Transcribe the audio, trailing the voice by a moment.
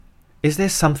Is there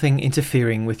something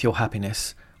interfering with your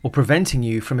happiness or preventing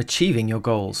you from achieving your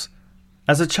goals?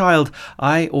 As a child,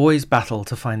 I always battled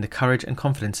to find the courage and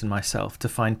confidence in myself to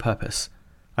find purpose.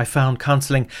 I found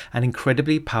counseling an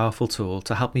incredibly powerful tool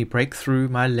to help me break through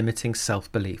my limiting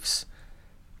self-beliefs.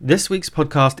 This week's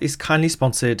podcast is kindly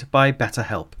sponsored by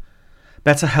BetterHelp.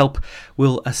 BetterHelp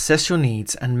will assess your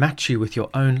needs and match you with your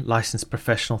own licensed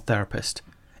professional therapist.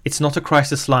 It's not a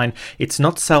crisis line, it's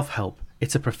not self-help.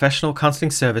 It's a professional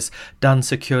counseling service done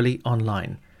securely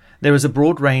online. There is a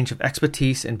broad range of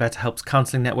expertise in BetterHelp's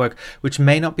counseling network, which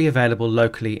may not be available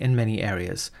locally in many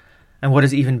areas. And what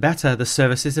is even better, the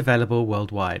service is available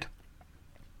worldwide.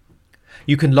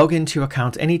 You can log into your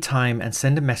account anytime and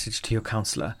send a message to your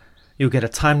counselor. You'll get a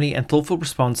timely and thoughtful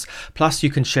response, plus you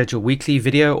can schedule weekly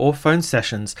video or phone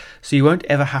sessions, so you won't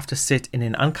ever have to sit in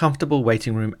an uncomfortable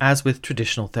waiting room as with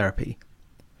traditional therapy.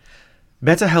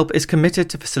 BetterHelp is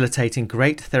committed to facilitating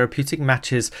great therapeutic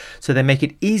matches, so they make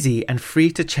it easy and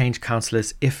free to change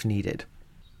counselors if needed.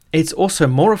 It's also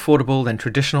more affordable than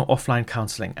traditional offline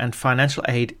counseling, and financial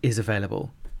aid is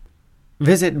available.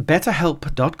 Visit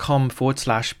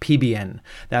betterhelp.com/PBN.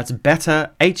 That's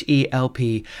better,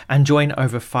 HELP, and join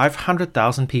over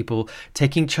 500,000 people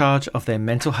taking charge of their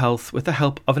mental health with the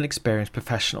help of an experienced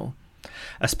professional.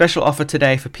 A special offer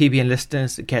today for PBN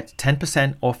listeners: get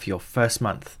 10% off your first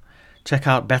month. Check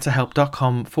out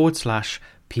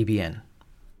betterhelp.com/PBN.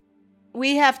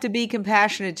 We have to be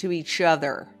compassionate to each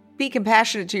other. Be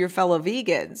compassionate to your fellow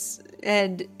vegans.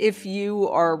 And if you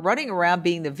are running around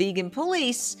being the vegan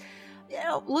police,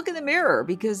 look in the mirror,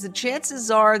 because the chances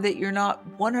are that you're not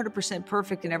 100%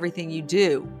 perfect in everything you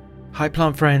do. Hi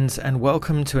plant friends, and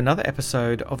welcome to another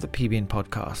episode of the PBN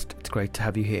podcast. It's great to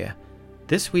have you here.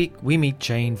 This week we meet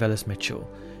Jane Velez Mitchell.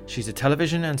 She's a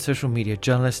television and social media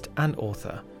journalist and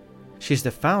author. She's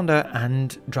the founder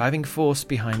and driving force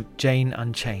behind Jane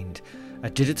Unchained,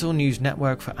 a digital news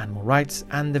network for animal rights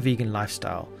and the vegan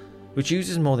lifestyle, which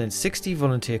uses more than 60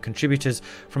 volunteer contributors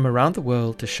from around the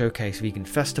world to showcase vegan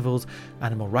festivals,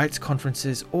 animal rights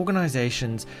conferences,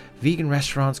 organizations, vegan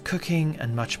restaurants, cooking,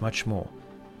 and much, much more.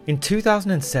 In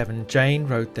 2007, Jane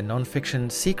wrote the non-fiction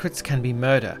Secrets Can Be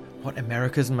Murder: What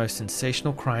America's Most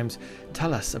Sensational Crimes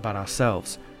Tell Us About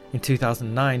Ourselves. In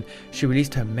 2009, she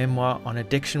released her memoir on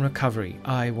addiction recovery,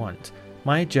 I Want: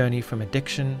 My Journey from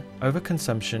Addiction,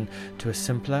 Overconsumption to a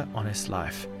Simpler, Honest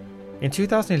Life. In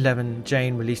 2011,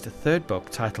 Jane released a third book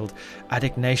titled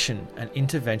Addict Nation: An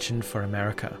Intervention for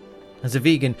America. As a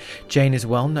vegan, Jane is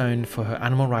well known for her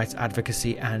animal rights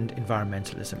advocacy and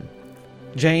environmentalism.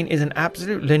 Jane is an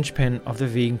absolute linchpin of the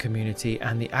vegan community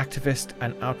and the activist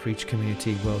and outreach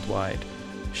community worldwide.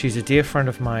 She's a dear friend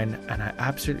of mine, and I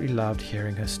absolutely loved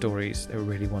hearing her stories. They were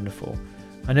really wonderful.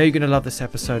 I know you're going to love this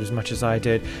episode as much as I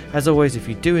did. As always, if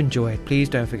you do enjoy it, please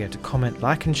don't forget to comment,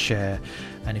 like, and share.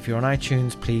 And if you're on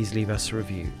iTunes, please leave us a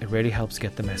review. It really helps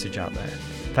get the message out there.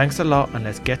 Thanks a lot, and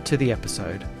let's get to the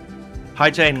episode. Hi,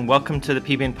 Jane. Welcome to the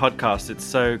PBN podcast. It's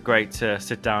so great to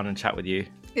sit down and chat with you.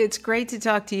 It's great to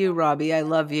talk to you, Robbie. I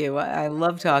love you. I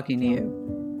love talking to you.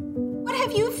 What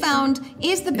have you found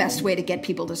is the best way to get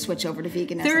people to switch over to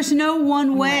veganism? There's no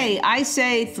one way. I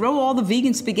say throw all the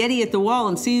vegan spaghetti at the wall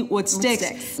and see what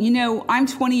sticks. You know, I'm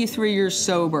 23 years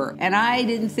sober, and I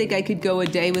didn't think I could go a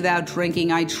day without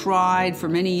drinking. I tried for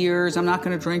many years. I'm not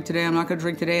going to drink today. I'm not going to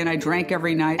drink today. And I drank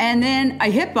every night. And then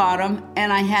I hit bottom,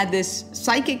 and I had this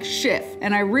psychic shift.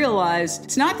 And I realized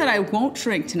it's not that I won't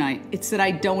drink tonight. It's that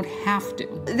I don't have to.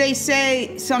 They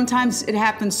say sometimes it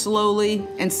happens slowly,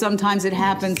 and sometimes it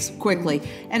happens quickly.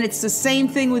 And it's the same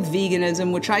thing with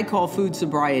veganism, which I call food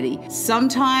sobriety.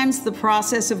 Sometimes the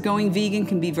process of going vegan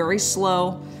can be very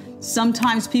slow.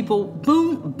 Sometimes people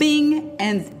boom, bing,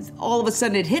 and all of a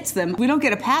sudden it hits them. We don't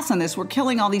get a pass on this. We're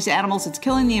killing all these animals. It's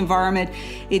killing the environment.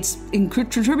 It's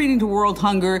contributing to world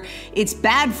hunger. It's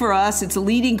bad for us. It's a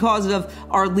leading cause of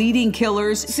our leading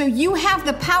killers. So you have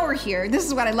the power here. This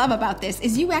is what I love about this,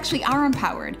 is you actually are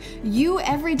empowered. You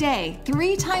every day,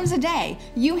 3 times a day,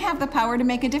 you have the power to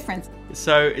make a difference.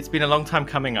 So it's been a long time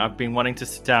coming. I've been wanting to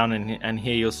sit down and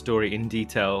hear your story in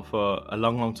detail for a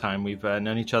long, long time. We've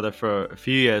known each other for a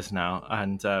few years now,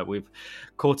 and we've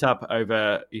caught up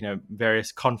over,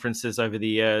 various conferences over the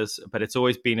years, but it's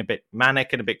always been a bit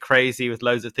manic and a bit crazy with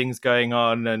loads of things going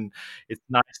on. And it's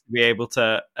nice to be able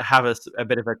to have a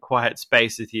bit of a quiet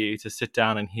space with you to sit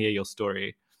down and hear your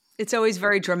story. It's always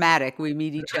very dramatic. We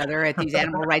meet each other at these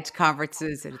animal rights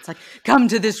conferences, and it's like, come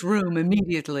to this room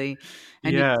immediately. I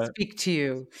need to speak to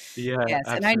you. Yeah, yes,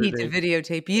 absolutely. And I need to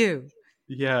videotape you.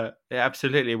 Yeah,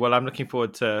 absolutely. Well, I'm looking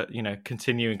forward to,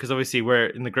 continuing, because obviously we're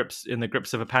in the grips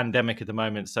of a pandemic at the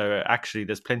moment. So actually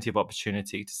there's plenty of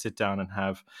opportunity to sit down and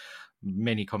have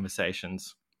many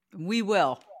conversations. We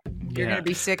will. You're going to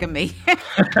be sick of me.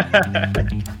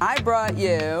 I brought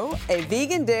you a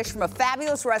vegan dish from a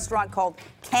fabulous restaurant called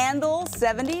Candle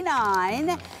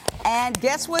 79. And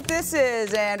guess what this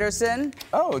is, Anderson?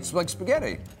 Oh, it's like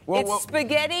spaghetti. It's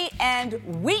spaghetti and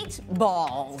wheat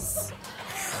balls.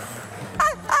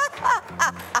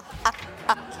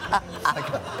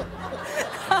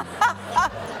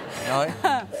 Really?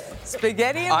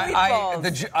 Spaghetti and wheat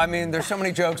balls. I mean, there's so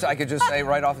many jokes I could just say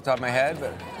right off the top of my head.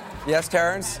 But yes,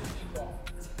 Terrence?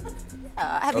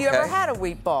 Have you ever had a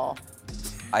wheat ball?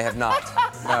 I have not.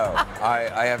 No,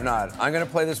 I have not. I'm going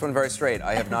to play this one very straight.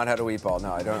 I have not had a wheat ball.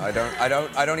 No,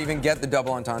 I don't even get the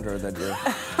double entendre that you.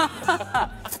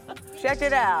 Check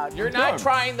it out. You're not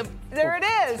trying the. There it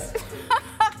is.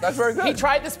 That's very good. He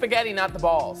tried the spaghetti, not the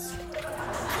balls.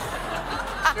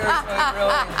 Seriously,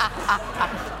 really?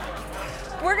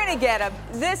 We're going to get him.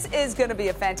 This is going to be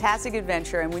a fantastic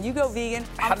adventure. And when you go vegan,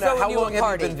 I'm How throwing you long a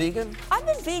party. have you been vegan? I've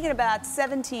been vegan about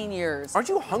 17 years. Aren't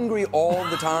you hungry all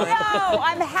the time? No,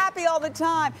 I'm happy all the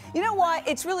time. You know what?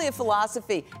 It's really a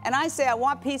philosophy. And I say I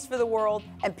want peace for the world,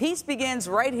 and peace begins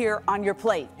right here on your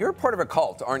plate. You're part of a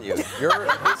cult, aren't you? This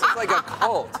is like a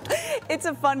cult. It's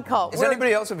a fun cult. Is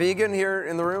anybody else a vegan here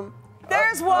in the room?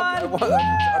 There's one.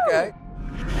 Okay.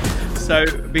 So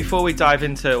before we dive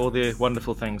into all the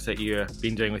wonderful things that you've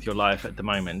been doing with your life at the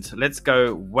moment, let's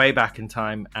go way back in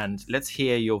time and let's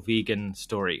hear your vegan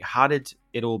story. How did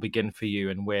it all begin for you,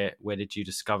 and where did you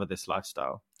discover this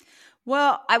lifestyle?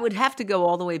 Well, I would have to go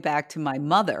all the way back to my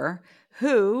mother,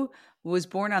 who was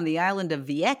born on the island of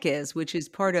Vieques, which is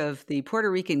part of the Puerto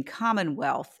Rican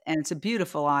Commonwealth, and it's a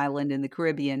beautiful island in the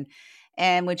Caribbean.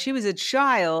 And when she was a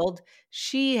child,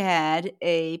 she had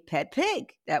a pet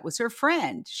pig. That was her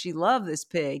friend. She loved this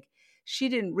pig. She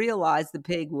didn't realize the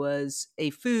pig was a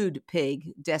food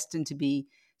pig destined to be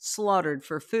slaughtered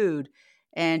for food.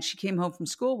 And she came home from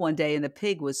school one day and the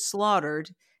pig was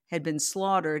had been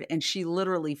slaughtered, and she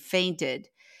literally fainted.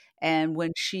 And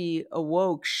when she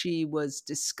awoke, she was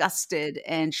disgusted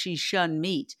and she shunned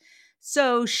meat.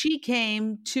 So she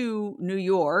came to New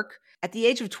York at the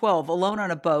age of 12, alone on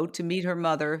a boat, to meet her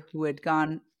mother, who had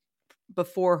gone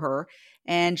before her.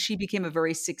 And she became a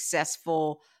very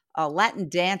successful Latin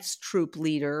dance troupe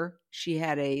leader. She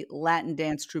had a Latin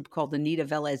dance troupe called the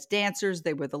Velez Dancers.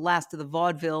 They were the last of the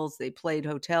vaudevilles. They played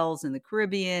hotels in the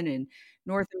Caribbean and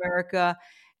North America.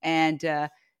 And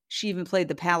she even played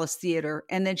the Palace Theater.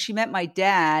 And then she met my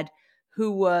dad, who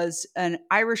was an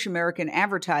Irish-American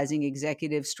advertising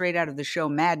executive straight out of the show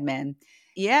Mad Men.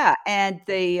 Yeah, and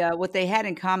they what they had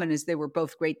in common is they were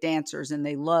both great dancers, and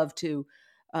they loved to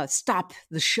stop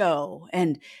the show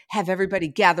and have everybody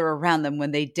gather around them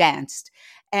when they danced.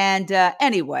 And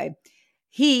anyway,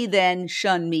 he then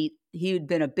shunned meat. He had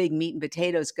been a big meat and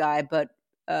potatoes guy, but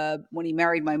when he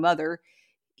married my mother,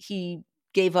 he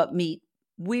gave up meat.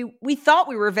 We thought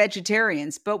we were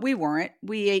vegetarians, but we weren't.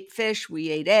 We ate fish, we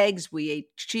ate eggs, we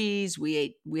ate cheese,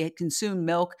 we had consumed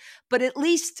milk. But at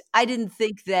least I didn't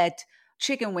think that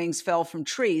chicken wings fell from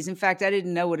trees. In fact, I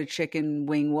didn't know what a chicken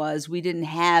wing was. We didn't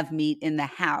have meat in the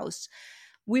house.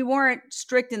 We weren't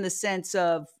strict in the sense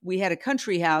of we had a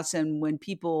country house, and when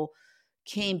people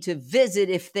came to visit,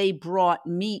 if they brought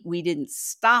meat, we didn't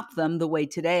stop them the way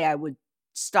today I would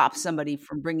stop somebody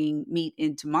from bringing meat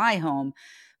into my home.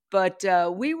 But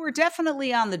we were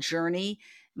definitely on the journey.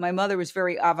 My mother was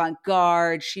very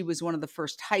avant-garde. She was one of the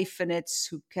first hyphenates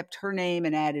who kept her name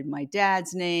and added my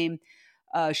dad's name.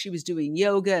 She was doing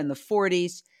yoga in the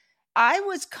 40s. I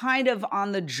was kind of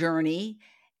on the journey.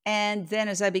 And then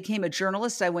as I became a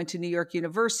journalist, I went to New York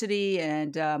University,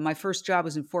 and my first job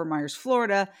was in Fort Myers,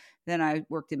 Florida. Then I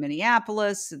worked in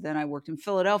Minneapolis. Then I worked in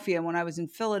Philadelphia. And when I was in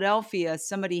Philadelphia,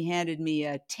 somebody handed me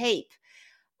a tape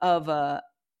of a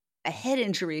head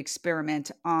injury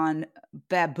experiment on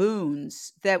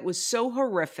baboons that was so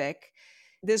horrific.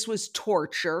 This was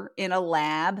torture in a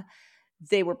lab.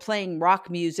 They were playing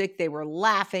rock music. They were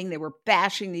laughing. They were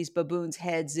bashing these baboons'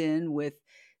 heads in with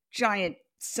giant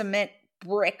cement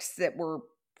bricks that were,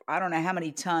 I don't know how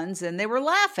many tons, and they were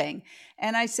laughing.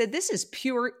 And I said, this is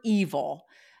pure evil.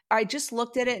 I just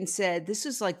looked at it and said, this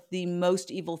is like the most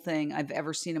evil thing I've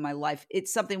ever seen in my life.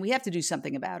 It's something, we have to do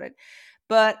something about it.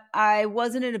 But I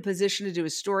wasn't in a position to do a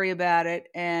story about it.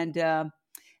 And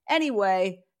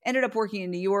anyway, ended up working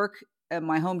in New York,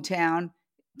 my hometown,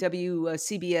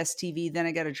 WCBS TV. Then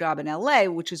I got a job in LA,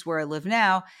 which is where I live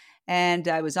now. And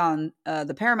I was on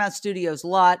the Paramount Studios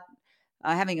lot,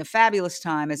 having a fabulous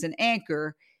time as an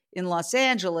anchor in Los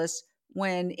Angeles,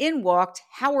 when in walked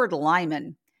Howard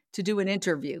Lyman to do an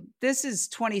interview. This is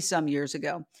 20 some years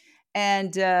ago.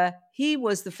 And he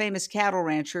was the famous cattle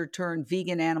rancher turned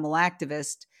vegan animal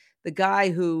activist, the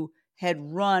guy who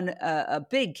had run a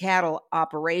big cattle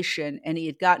operation, and he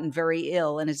had gotten very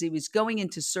ill. And as he was going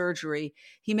into surgery,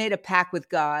 he made a pact with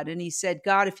God. And he said,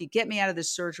 God, if you get me out of this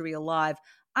surgery alive,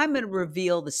 I'm going to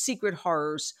reveal the secret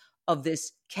horrors of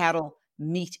this cattle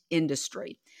meat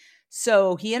industry.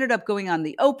 So he ended up going on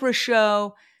the Oprah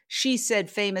show. She said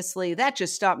famously, that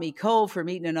just stopped me cold from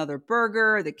eating another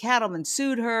burger. The cattleman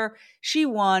sued her. She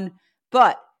won,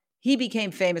 but he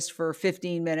became famous for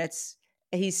 15 minutes.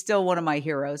 He's still one of my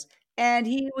heroes. And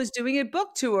he was doing a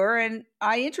book tour, and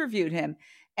I interviewed him.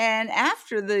 And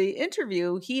after the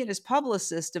interview, he and his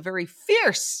publicist, a very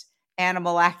fierce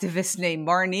animal activist named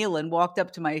Martin Nealon, walked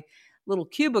up to my little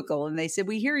cubicle, and they said,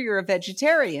 we hear you're a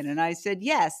vegetarian. And I said,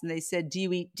 yes. And they said, do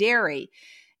you eat dairy?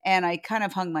 And I kind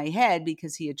of hung my head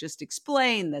because he had just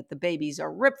explained that the babies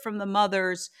are ripped from the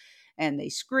mothers and they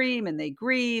scream and they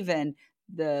grieve, and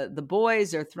the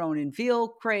boys are thrown in veal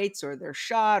crates or they're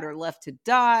shot or left to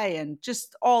die, and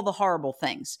just all the horrible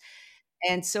things.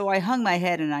 And so I hung my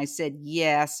head and I said,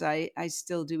 yes, I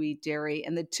still do eat dairy.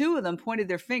 And the two of them pointed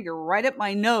their finger right at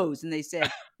my nose and they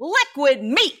said, liquid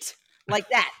meat, like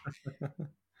that.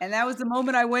 And that was the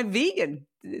moment I went vegan.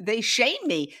 They shamed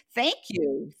me. Thank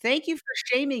you. Thank you for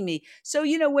shaming me. So,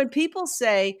 when people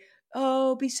say,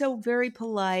 oh, be so very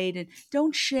polite and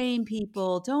don't shame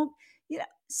people, don't,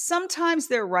 sometimes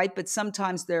they're right, but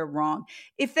sometimes they're wrong.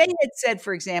 If they had said,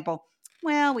 for example,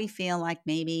 well, we feel like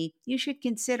maybe you should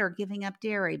consider giving up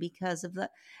dairy because of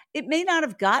it may not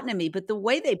have gotten to me, but the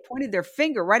way they pointed their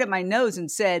finger right at my nose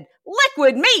and said,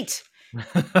 liquid meat,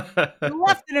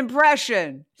 left an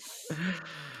impression.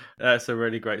 That's a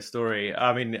really great story.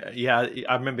 I mean, yeah,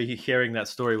 I remember hearing that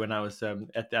story when I was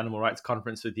at the animal rights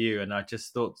conference with you, and I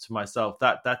just thought to myself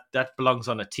that belongs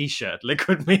on a T-shirt.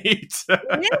 Liquid meat.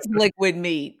 It is liquid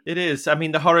meat. It is. I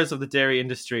mean, the horrors of the dairy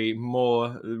industry,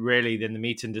 more really than the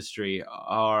meat industry,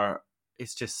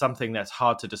 it's just something that's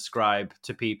hard to describe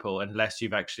to people unless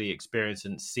you've actually experienced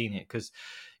and seen it. Because,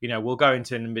 we'll go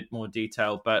into it in a bit more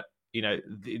detail, but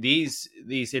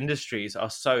these industries are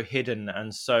so hidden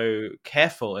and so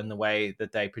careful in the way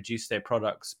that they produce their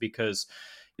products, because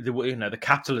the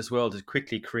capitalist world has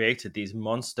quickly created these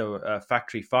monster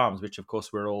factory farms, which of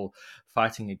course we're all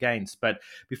fighting against. But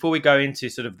before we go into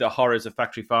sort of the horrors of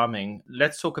factory farming,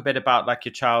 let's talk a bit about like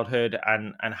your childhood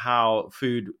and how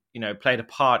food played a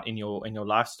part in your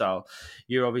lifestyle.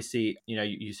 You're obviously,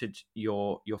 you said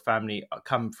your family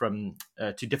come from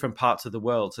two different parts of the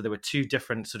world, so there were two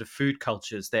different sort of food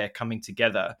cultures there coming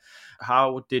together.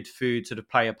 How did food sort of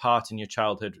play a part in your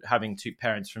childhood, having two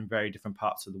parents from very different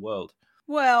parts of the world?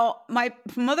 Well, my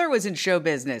mother was in show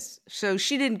business, so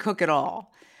she didn't cook at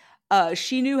all.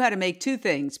 She knew how to make two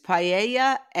things,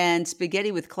 paella and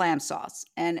spaghetti with clam sauce.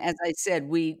 And as I said,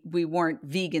 we weren't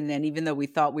vegan then, even though we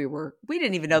thought we were. We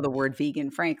didn't even know the word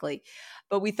vegan, frankly.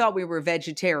 But we thought we were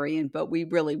vegetarian, but we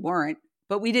really weren't.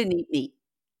 But we didn't eat meat,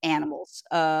 animals.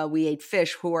 We ate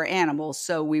fish, who are animals,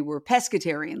 so we were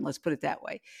pescatarian, let's put it that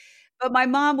way. But my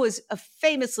mom was a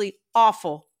famously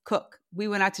awful cook. We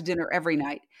went out to dinner every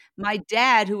night. My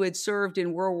dad, who had served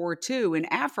in World War II in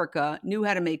Africa, knew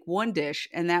how to make one dish,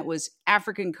 and that was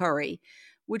African curry,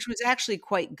 which was actually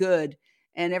quite good.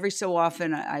 And every so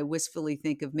often, I wistfully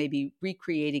think of maybe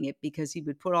recreating it, because he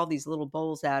would put all these little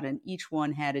bowls out, and each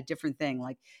one had a different thing,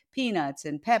 like peanuts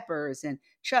and peppers and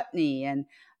chutney and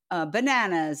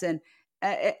bananas. And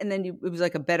then it was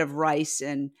like a bed of rice,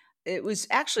 and it was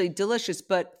actually delicious,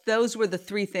 but those were the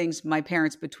three things my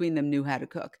parents between them knew how to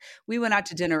cook. We went out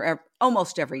to dinner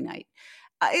almost every night.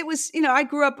 It was, I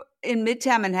grew up in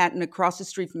Midtown Manhattan across the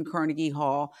street from Carnegie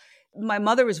Hall. My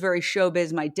mother was very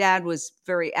showbiz. My dad was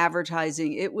very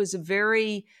advertising. It was a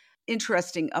very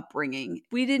interesting upbringing.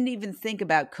 We didn't even think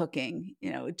about cooking.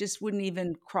 It just wouldn't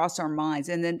even cross our minds.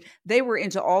 And then they were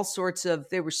into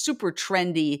they were super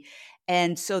trendy.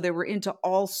 And so they were into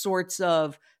all sorts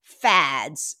of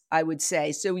fads, I would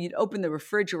say. So you'd open the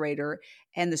refrigerator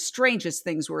and the strangest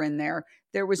things were in there.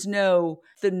 There was the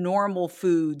normal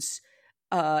foods.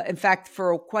 In fact,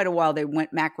 for quite a while, they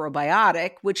went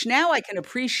macrobiotic, which now I can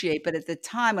appreciate. But at the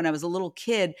time when I was a little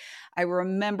kid, I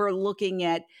remember looking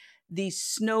at these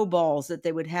snowballs that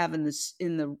they would have in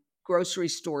the grocery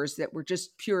stores that were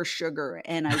just pure sugar.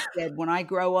 And I said, when I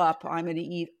grow up, I'm going to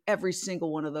eat every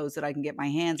single one of those that I can get my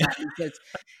hands on, because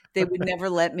they would never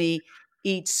let me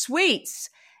eat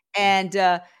sweets.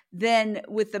 And then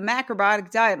with the macrobiotic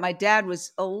diet, my dad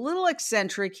was a little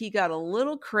eccentric. He got a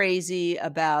little crazy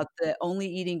about the only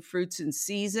eating fruits in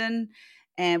season.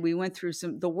 And we went through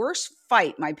the worst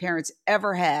fight my parents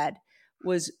ever had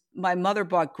was my mother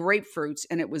bought grapefruits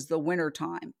and it was the winter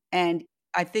time. And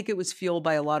I think it was fueled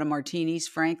by a lot of martinis,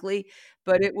 frankly,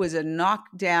 but it was a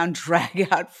knockdown, drag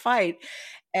out fight.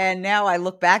 And now I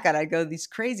look back at it, I go, these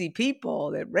crazy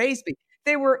people that raised me.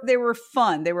 They were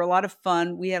fun. They were a lot of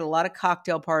fun. We had a lot of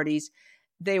cocktail parties.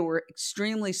 They were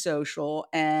extremely social.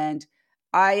 And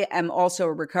I am also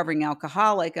a recovering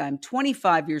alcoholic. I'm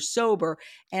 25 years sober.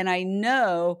 And I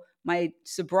know my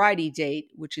sobriety date,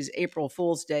 which is April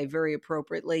Fool's Day, very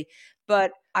appropriately,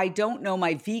 but I don't know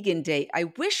my vegan date. I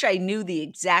wish I knew the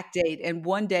exact date. And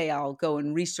one day I'll go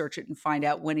and research it and find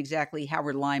out when exactly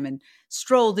Howard Lyman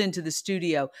strolled into the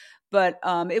studio. But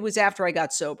it was after I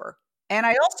got sober. And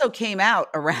I also came out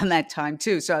around that time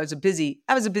too. So I was a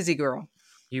busy girl.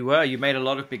 You were. You made a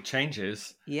lot of big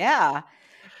changes. Yeah.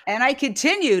 And I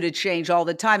continue to change all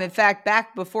the time. In fact,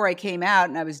 back before I came out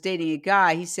and I was dating a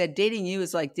guy, he said, dating you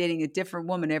is like dating a different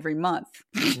woman every month.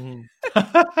 Mm.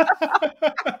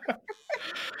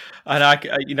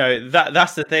 And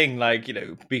that's the thing, like,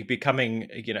 becoming,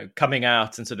 coming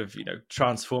out and sort of,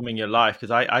 transforming your life. Because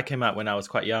I came out when I was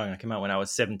quite young. I came out when I was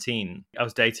 17. I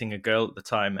was dating a girl at the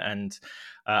time, and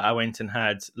I went and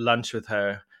had lunch with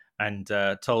her and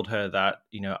told her that,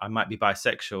 I might be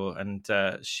bisexual. And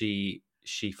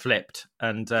she flipped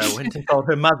and went and told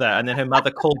her mother, and then her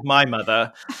mother called my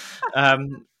mother.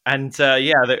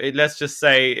 Let's just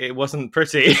say it wasn't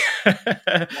pretty.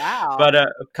 Wow. But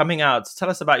coming out, tell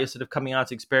us about your sort of coming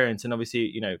out experience. And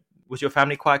obviously, was your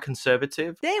family quite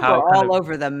conservative? They were all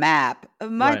over the map.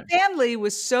 My family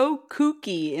was so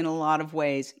kooky in a lot of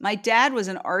ways. My dad was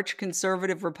an arch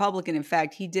conservative Republican. In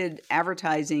fact, he did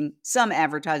some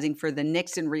advertising for the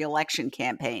Nixon reelection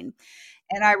campaign.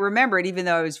 And I remember it, even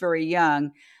though I was very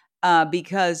young,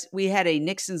 because we had a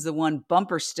Nixon's the One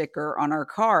bumper sticker on our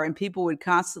car, and people would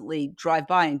constantly drive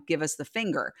by and give us the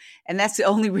finger. And that's the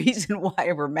only reason why I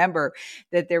remember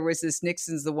that there was this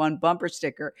Nixon's the One bumper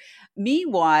sticker.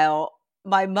 Meanwhile,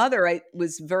 my mother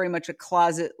was very much a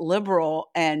closet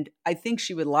liberal, and I think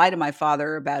she would lie to my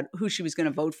father about who she was going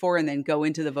to vote for and then go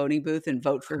into the voting booth and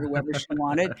vote for whoever she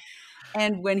wanted.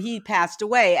 And when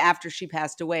after she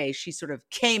passed away, she sort of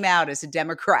came out as a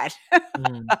Democrat.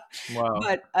 Wow.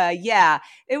 But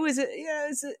it was,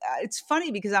 it's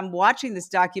funny because I'm watching this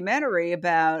documentary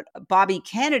about Bobby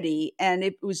Kennedy, and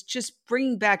it was just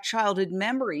bringing back childhood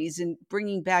memories and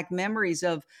bringing back memories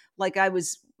of, like, I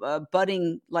was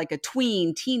budding like a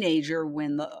teenager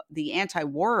when the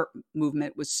anti-war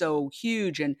movement was so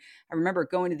huge. And I remember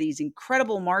going to these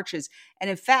incredible marches. And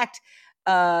in fact,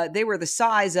 they were the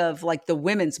size of like the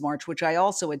Women's March, which I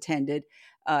also attended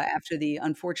after the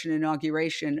unfortunate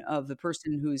inauguration of the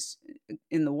person who's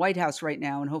in the White House right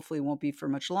now, and hopefully it won't be for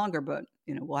much longer, but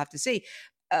we'll have to see.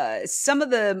 Some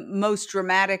of the most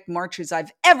dramatic marches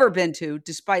I've ever been to,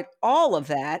 despite all of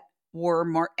that, were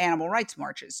animal rights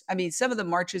marches. I mean, some of the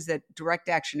marches that Direct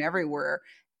Action Everywhere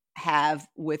have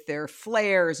with their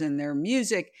flares and their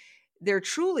music, they're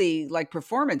truly like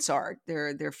performance art.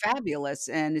 They're fabulous.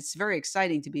 And it's very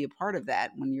exciting to be a part of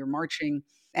that when you're marching.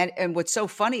 And what's so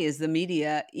funny is the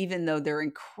media, even though they're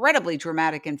incredibly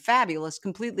dramatic and fabulous,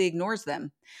 completely ignores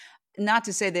them. Not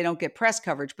to say they don't get press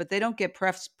coverage, but they don't get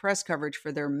press coverage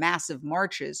for their massive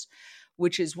marches,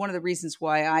 which is one of the reasons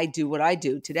why I do what I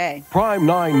do today. Prime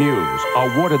 9 News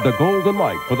awarded the Golden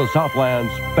Mike for the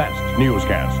Southland's best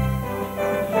newscast.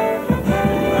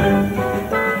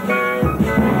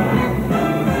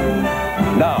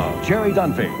 Now, Jerry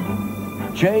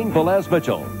Dunphy, Jane Velez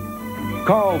Mitchell,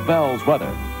 Carl Bell's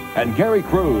weather, and Gary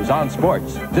Cruz on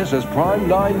sports. This is Prime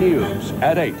 9 News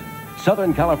at 8,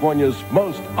 Southern California's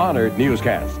most honored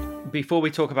newscast. Before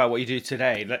we talk about what you do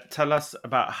today, tell us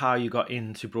about how you got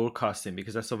into broadcasting,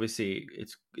 because that's obviously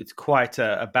it's quite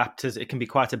a baptism. It can be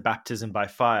quite a baptism by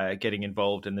fire, getting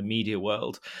involved in the media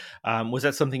world. Was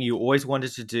that something you always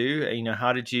wanted to do?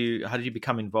 How did you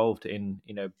become involved in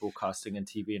broadcasting and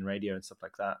TV and radio and stuff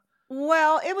like that?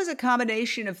 Well, it was a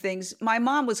combination of things. My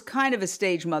mom was kind of a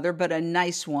stage mother, but a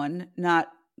nice one, not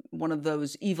one of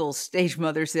those evil stage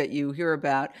mothers that you hear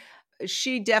about.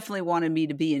 She definitely wanted me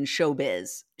to be in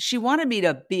showbiz. She wanted me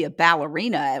to be a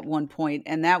ballerina at one point,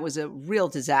 and that was a real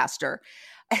disaster.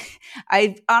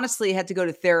 I honestly had to go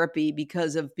to therapy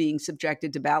because of being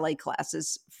subjected to ballet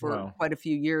classes for quite a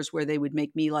few years, where they would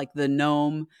make me like the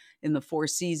gnome in the Four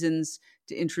Seasons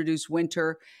to introduce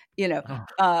winter.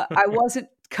 I wasn't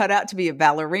cut out to be a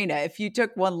ballerina. If you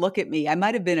took one look at me, I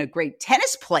might have been a great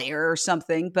tennis player or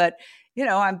something, but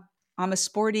I'm a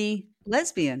sporty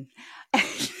lesbian.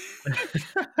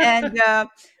 And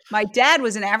my dad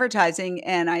was in advertising,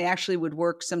 and I actually would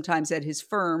work sometimes at his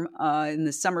firm in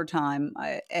the summertime.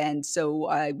 And so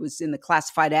I was in the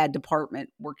classified ad department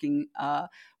working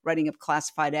writing up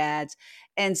classified ads.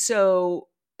 And so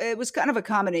it was kind of a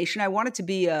combination. I wanted to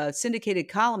be a syndicated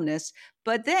columnist,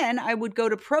 but then I would go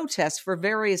to protests for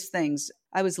various things.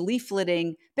 I was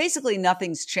leafleting. Basically,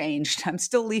 nothing's changed. I'm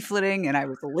still leafleting, and I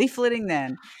was leafleting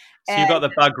then. So you got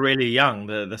the bug really young,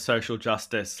 the social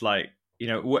justice, like,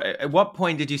 at what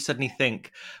point did you suddenly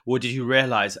think, or did you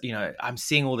realize, I'm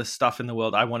seeing all this stuff in the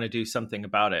world, I want to do something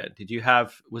about it?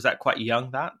 Was that quite young,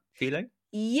 that feeling?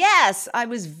 Yes, I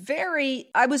was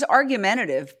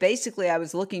argumentative. Basically, I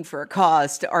was looking for a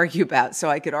cause to argue about so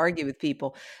I could argue with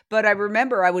people. But I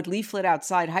remember I would leaflet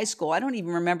outside high school. I don't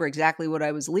even remember exactly what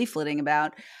I was leafleting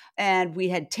about. And we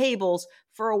had tables.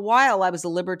 For a while, I was a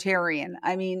libertarian.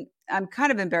 I mean, I'm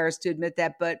kind of embarrassed to admit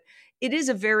that, but it is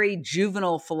a very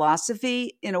juvenile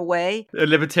philosophy in a way.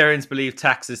 Libertarians believe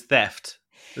tax is theft.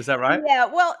 Is that right? Yeah,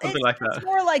 well, It's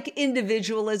more like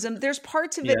individualism. There's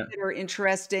parts of it that are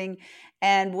interesting.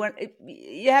 And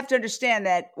you have to understand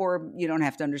that, or you don't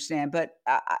have to understand, but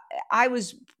I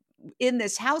was in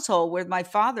this household where my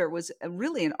father was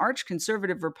really an arch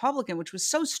conservative Republican, which was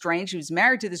so strange. He was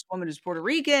married to this woman who's Puerto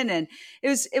Rican, and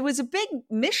it was a big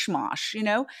mishmash,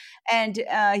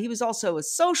 and he was also a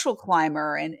social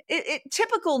climber, and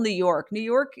typical New York,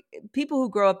 people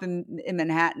who grow up in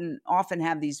Manhattan often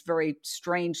have these very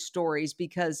strange stories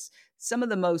because some of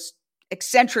the most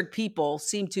eccentric people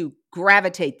seem to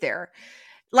gravitate there.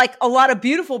 Like a lot of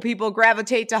beautiful people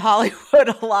gravitate to Hollywood,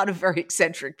 a lot of very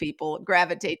eccentric people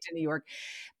gravitate to New York.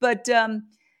 But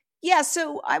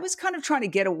so I was kind of trying to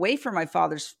get away from my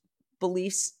father's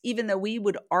beliefs, even though we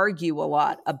would argue a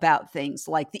lot about things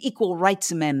like the Equal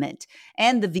Rights Amendment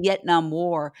and the Vietnam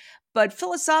War. But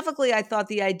philosophically, I thought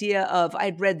the idea of,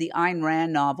 I'd read the Ayn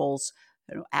Rand novels,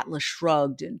 Atlas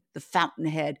Shrugged and The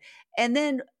Fountainhead. And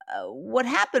then what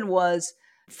happened was,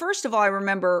 first of all, I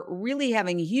remember really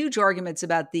having huge arguments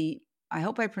about I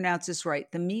hope I pronounce this right,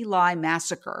 the My Lai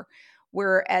massacre,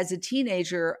 where as a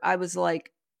teenager, I was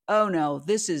like, oh no,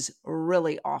 this is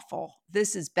really awful.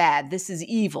 This is bad. This is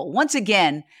evil. Once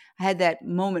again, I had that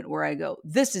moment where I go,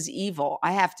 this is evil.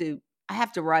 I have to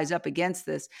rise up against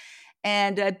this.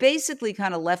 And I basically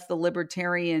kind of left the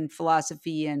libertarian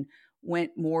philosophy and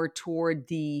went more toward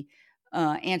the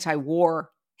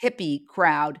anti-war hippie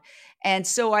crowd. And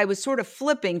so I was sort of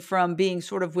flipping from being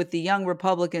sort of with the young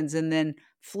Republicans and then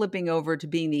flipping over to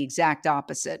being the exact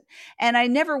opposite. And I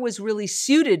never was really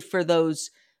suited for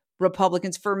those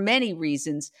Republicans for many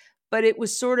reasons, but it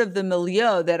was sort of the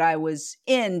milieu that I was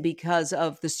in because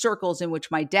of the circles in which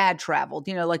my dad traveled.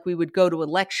 Like we would go to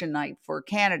election night for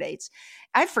candidates.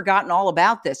 I'd forgotten all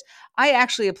about this. I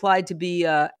actually applied to be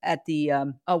at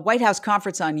the White House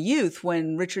Conference on Youth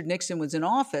when Richard Nixon was in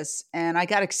office, and I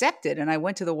got accepted. And I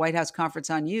went to the White House Conference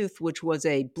on Youth, which was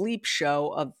a bleep show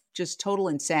of just total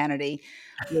insanity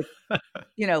with,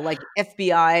 like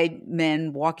FBI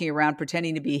men walking around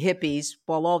pretending to be hippies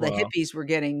while all the hippies were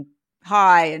getting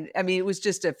high. And I mean, it was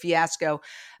just a fiasco,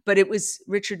 but it was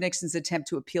Richard Nixon's attempt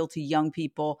to appeal to young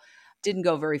people. Didn't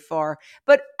go very far,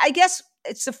 but I guess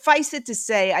suffice it to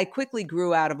say, I quickly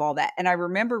grew out of all that. And I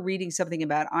remember reading something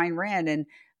about Ayn Rand, and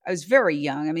I was very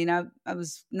young. I mean, I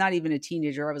was not even a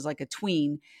teenager. I was like a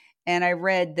tween. And I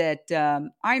read that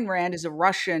Ayn Rand is a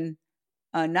Russian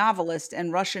novelist,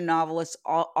 and Russian novelists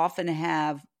often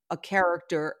have a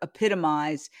character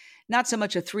epitomized, not so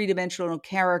much a three-dimensional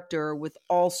character with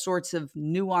all sorts of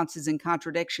nuances and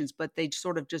contradictions, but they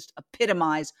sort of just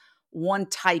epitomize one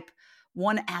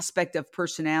aspect of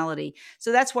personality.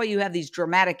 So that's why you have these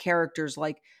dramatic characters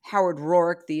like Howard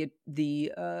Rourke,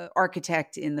 the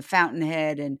architect in The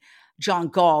Fountainhead, and John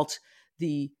Galt,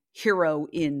 the hero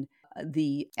in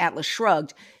the Atlas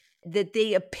Shrugged, that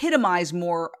they epitomize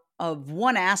more of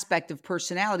one aspect of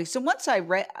personality. So once I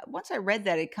read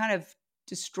that, it kind of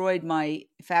destroyed my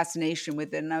fascination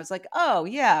with it. And I was like, oh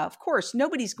yeah, of course,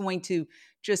 nobody's going to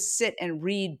just sit and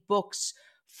read books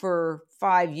for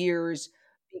 5 years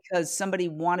because somebody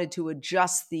wanted to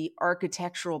adjust the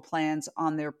architectural plans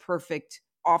on their perfect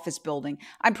office building.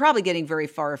 I'm probably getting very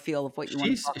far afield of what you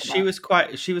want to talk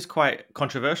about. She was quite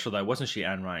controversial though, wasn't she,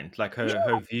 Ayn Rand? Like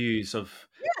her views of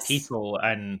people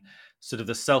and sort of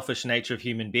the selfish nature of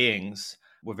human beings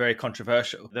were very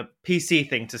controversial. The PC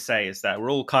thing to say is that we're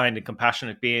all kind and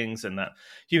compassionate beings and that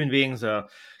human beings are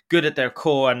good at their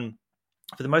core. And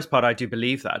for the most part, I do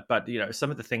believe that. But,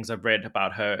 some of the things I've read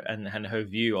about her and her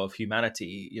view of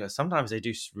humanity, sometimes they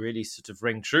do really sort of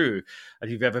ring true.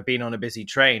 If you've ever been on a busy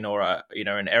train or,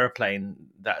 an airplane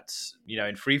that's,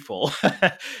 in free fall,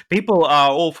 people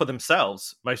are all for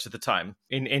themselves most of the time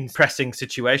in pressing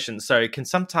situations. So it can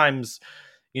sometimes,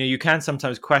 you can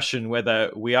sometimes question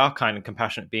whether we are kind of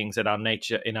compassionate beings in our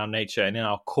nature and in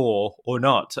our core or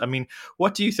not. I mean,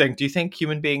 what do you think? Do you think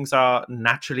human beings are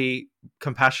naturally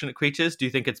compassionate creatures? Do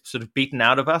you think it's sort of beaten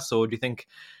out of us, or do you think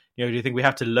we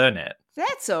have to learn it?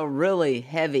 That's a really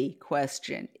heavy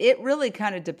question. It really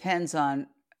kind of depends on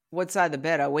what side of the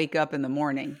bed I wake up in the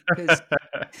morning, because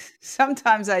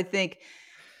sometimes I think,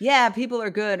 yeah, people are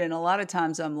good, and a lot of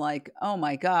times I'm like, oh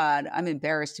my God, I'm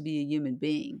embarrassed to be a human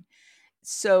being.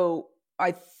 So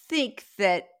I think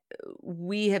that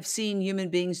we have seen human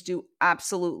beings do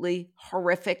absolutely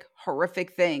horrific,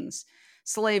 horrific things.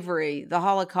 Slavery, the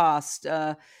Holocaust,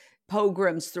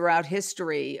 pogroms throughout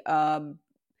history,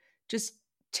 just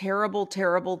terrible,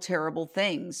 terrible, terrible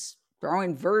things.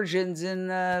 Throwing virgins in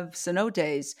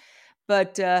cenotes.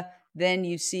 But then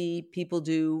you see people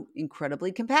do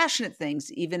incredibly compassionate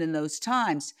things, even in those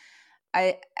times.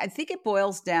 I think it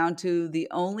boils down to the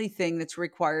only thing that's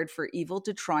required for evil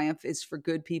to triumph is for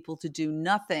good people to do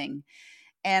nothing.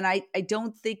 And I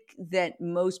don't think that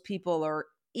most people are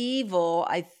evil.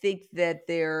 I think that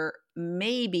they're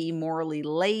maybe morally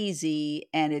lazy,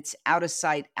 and it's out of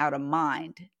sight, out of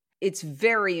mind. It's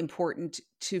very important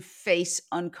to face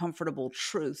uncomfortable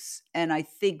truths. And I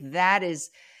think that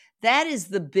is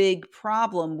the big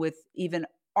problem with even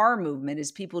our movement,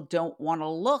 is people don't want to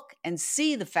look and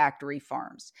see the factory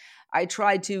farms. I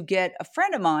tried to get a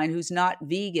friend of mine who's not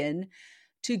vegan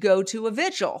to go to a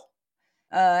vigil.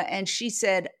 And she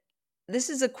said, this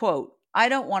is a quote, "I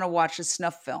don't want to watch a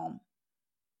snuff film."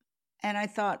 And I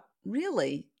thought,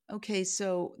 really? Okay,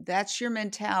 so that's your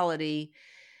mentality.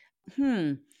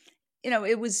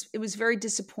 It was very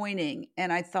disappointing.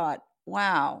 And I thought,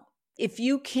 wow, if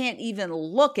you can't even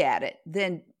look at it,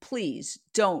 then please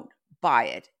don't buy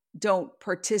it. Don't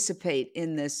participate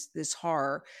in this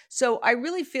horror. So I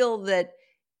really feel that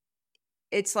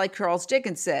it's like Charles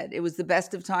Dickens said, it was the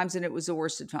best of times and it was the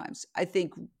worst of times. I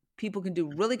think people can do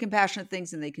really compassionate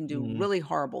things and they can do really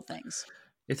horrible things.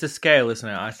 It's a scale, isn't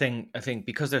it? I think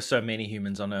because there's so many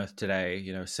humans on Earth today,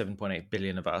 7.8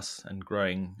 billion of us and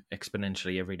growing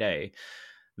exponentially every day,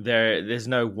 there's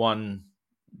no one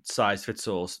size fits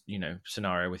all,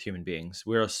 scenario with human beings.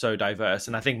 We're so diverse.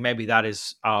 And I think maybe that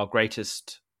is our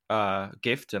greatest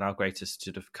gift and our greatest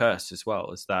sort of curse as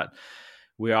well, is that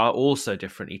we are all so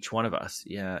different, each one of us.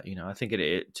 Yeah, I think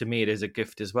to me, it is a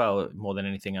gift as well, more than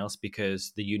anything else,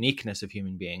 because the uniqueness of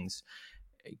human beings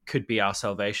could be our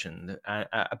salvation,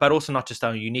 but also not just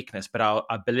our uniqueness, but our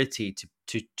ability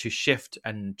to shift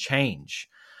and change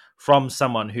from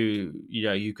someone who,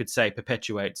 you could say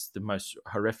perpetuates the most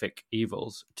horrific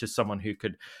evils to someone who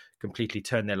could completely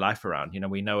turn their life around.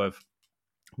 We know of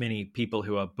many people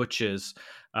who are butchers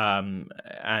and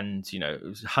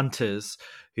hunters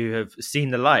who have seen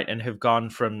the light and have gone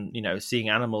from seeing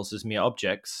animals as mere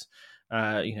objects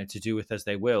to do with as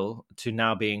they will, to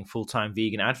now being full-time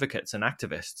vegan advocates and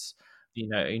activists.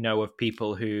 Of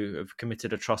people who have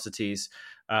committed atrocities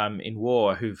in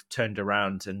war, who've turned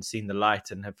around and seen the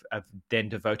light and have then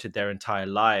devoted their entire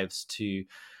lives to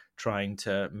trying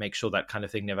to make sure that kind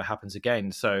of thing never happens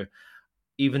again. So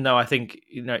even though I think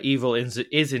evil is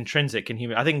intrinsic in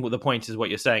human, I think the point is what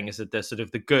you're saying is that there's sort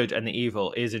of the good and the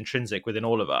evil is intrinsic within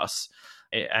all of us.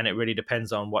 And it really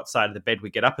depends on what side of the bed we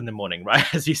get up in the morning,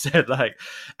 right? As you said,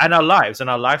 and our lives and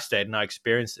our life state and our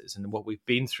experiences and what we've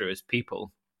been through as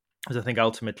people. Because I think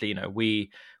ultimately,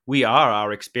 we are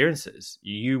our experiences.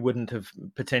 You wouldn't have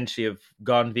potentially have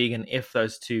gone vegan if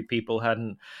those two people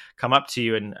hadn't come up to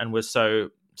you and were so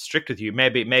strict with you.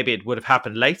 Maybe it would have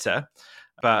happened later,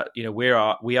 but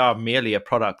we are merely a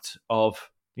product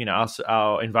of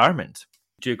our environment.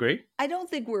 Do you agree? I don't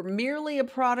think we're merely a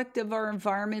product of our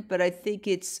environment, but I think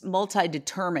it's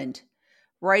multi-determined,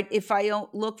 right? If I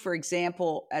don't look, for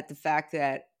example, at the fact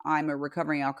that I'm a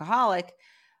recovering alcoholic,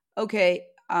 okay,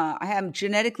 I am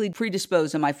genetically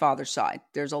predisposed on my father's side.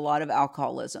 There's a lot of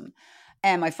alcoholism.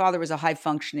 And my father was a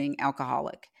high-functioning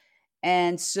alcoholic.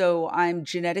 And so I'm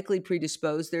genetically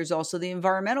predisposed. There's also the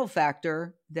environmental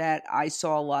factor that I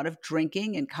saw a lot of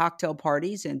drinking and cocktail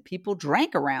parties, and people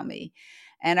drank around me.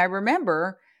 And I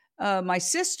remember my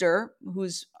sister,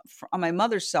 who's on my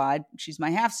mother's side, she's my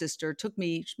half-sister,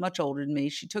 she's much older than me.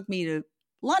 She took me to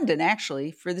London,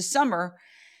 actually, for the summer.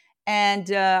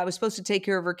 And I was supposed to take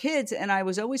care of her kids. And I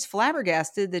was always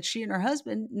flabbergasted that she and her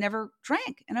husband never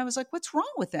drank. And I was like, what's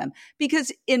wrong with them?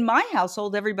 Because in my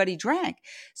household, everybody drank.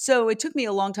 So it took me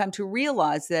a long time to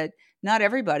realize that not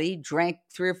everybody drank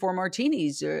 3 or 4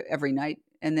 martinis every night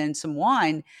and then some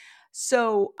wine.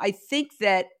 So I think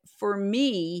that for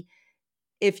me,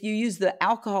 if you use the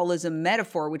alcoholism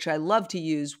metaphor, which I love to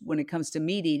use when it comes to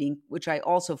meat eating, which I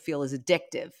also feel is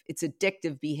addictive, it's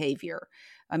addictive behavior.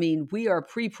 I mean, we are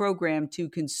pre-programmed to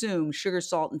consume sugar,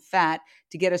 salt, and fat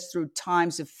to get us through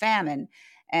times of famine.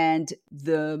 And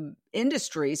the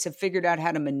industries have figured out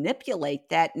how to manipulate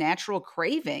that natural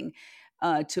craving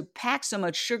to pack so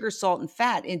much sugar, salt, and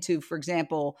fat into, for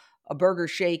example, a burger,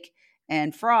 shake,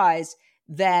 and fries,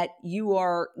 that you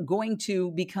are going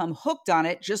to become hooked on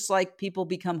it, just like people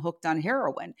become hooked on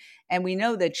heroin. And we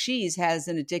know that cheese has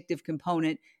an addictive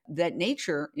component that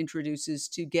nature introduces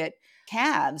to get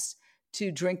calves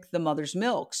to drink the mother's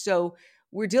milk. So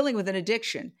we're dealing with an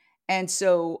addiction. And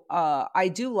so I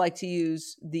do like to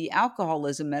use the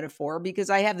alcoholism metaphor because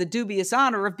I have the dubious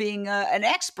honor of being an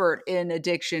expert in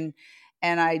addiction.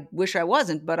 And I wish I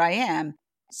wasn't, but I am.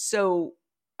 So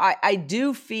I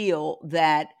do feel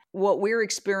that what we're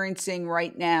experiencing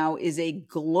right now is a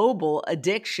global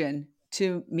addiction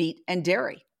to meat and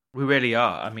dairy. We really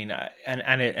are. I mean,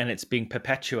 and it's being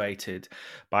perpetuated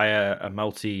by a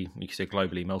you could say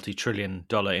globally,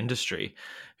 multi-trillion-dollar industry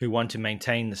who want to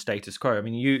maintain the status quo. I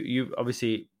mean, you've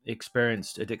obviously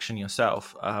experienced addiction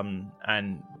yourself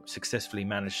and successfully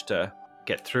managed to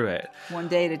get through it. One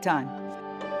day at a time.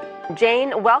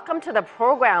 Jane, welcome to the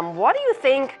program. What do you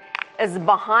think is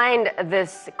behind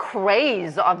this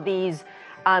craze of these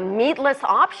meatless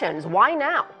options? Why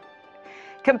now?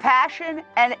 Compassion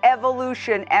and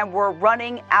evolution, and we're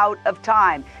running out of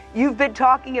time. You've been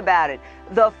talking about it.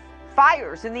 The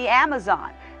fires in the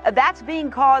Amazon, that's being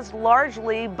caused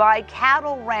largely by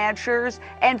cattle ranchers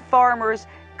and farmers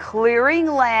clearing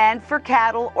land for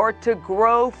cattle or to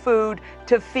grow food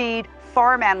to feed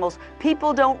farm animals.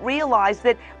 People don't realize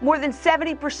that more than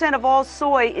 70% of all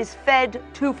soy is fed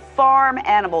to farm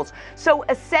animals. So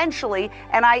essentially,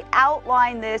 and I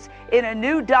outline this in a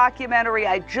new documentary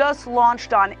I just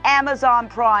launched on Amazon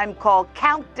Prime called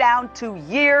Countdown to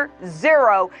Year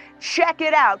Zero. Check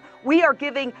it out. We are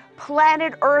giving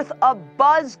planet Earth a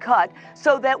buzz cut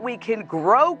so that we can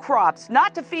grow crops,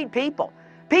 not to feed people.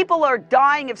 People are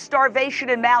dying of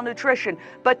starvation and malnutrition,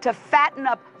 but to fatten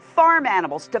up farm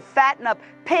animals, to fatten up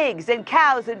pigs and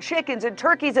cows and chickens and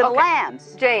turkeys and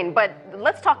lambs. Jane, but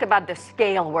let's talk about the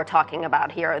scale we're talking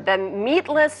about here. The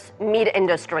meatless meat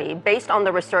industry, based on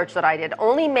the research that I did,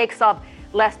 only makes up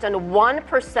less than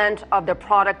 1% of the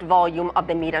product volume of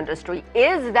the meat industry.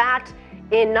 Is that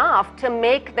enough to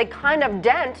make the kind of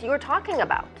dent you're talking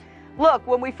about? Look,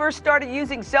 when we first started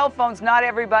using cell phones, not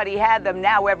everybody had them.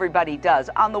 Now everybody does.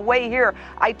 On the way here,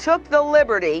 I took the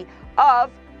liberty of,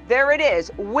 there it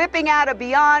is, whipping out a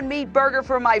Beyond Meat burger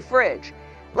from my fridge.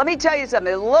 Let me tell you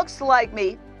something. It looks like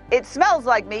meat. It smells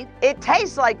like meat. It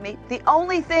tastes like meat. The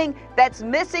only thing that's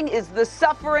missing is the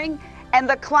suffering and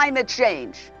the climate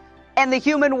change and the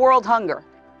human world hunger.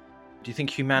 Do you think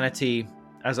humanity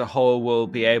as a whole will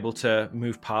be able to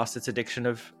move past its addiction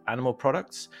of animal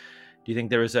products? Do you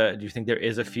think there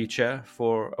is a future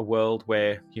for a world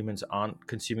where humans aren't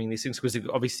consuming these things? Because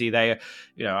obviously I've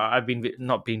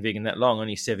not been vegan that long,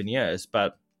 only 7 years,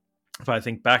 but if I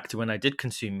think back to when I did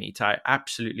consume meat, I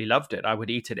absolutely loved it. I would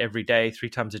eat it every day, 3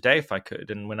 times a day if I could.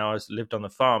 And when I lived on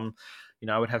the farm,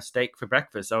 I would have steak for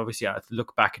breakfast. Obviously, I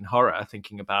look back in horror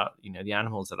thinking about, the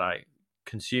animals that I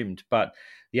consumed, but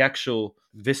the actual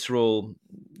visceral,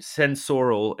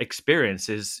 sensorial experience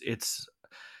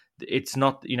it's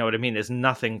not, you know what I mean? There's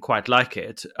nothing quite like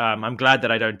it. I'm glad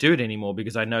that I don't do it anymore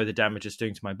because I know the damage it's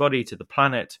doing to my body, to the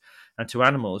planet, and to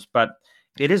animals. But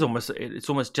it's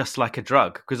almost just like a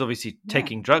drug, because obviously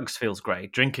taking drugs feels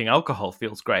great, drinking alcohol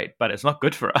feels great, but it's not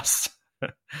good for us.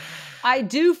 I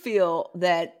do feel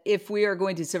that if we are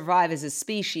going to survive as a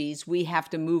species, we have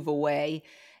to move away.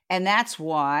 And that's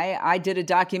why I did a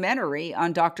documentary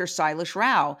on Dr. Silas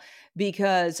Rao,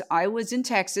 because I was in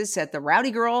Texas at the Rowdy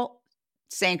Girl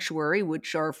Sanctuary,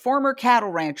 which are former cattle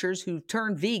ranchers who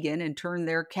turned vegan and turned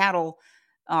their cattle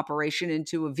operation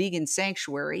into a vegan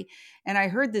sanctuary. And I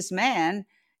heard this man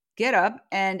get up,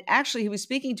 and actually he was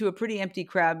speaking to a pretty empty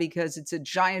crowd because it's a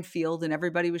giant field and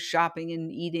everybody was shopping and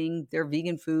eating their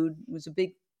vegan food. It was a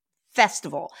big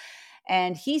festival.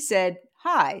 And he said,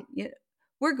 "Hi,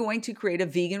 we're going to create a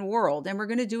vegan world, and we're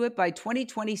going to do it by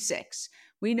 2026.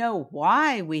 We know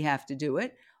why we have to do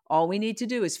it. All we need to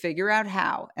do is figure out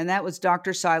how." And that was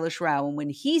Dr. Silas Rao. And when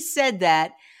he said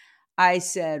that, I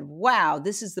said, wow,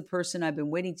 this is the person I've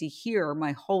been waiting to hear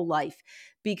my whole life.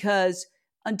 Because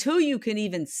until you can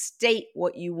even state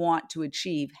what you want to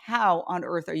achieve, how on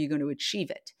earth are you going to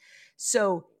achieve it?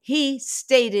 So he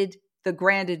stated the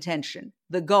grand intention,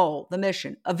 the goal, the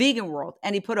mission, a vegan world.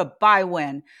 And he put a by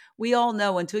when. We all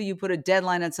know until you put a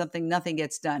deadline on something, nothing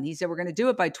gets done. He said, we're going to do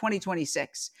it by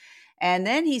 2026. And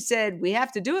then he said, we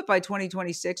have to do it by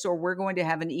 2026 or we're going to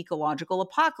have an ecological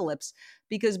apocalypse,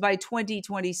 because by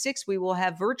 2026, we will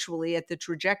have virtually, at the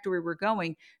trajectory we're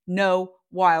going, no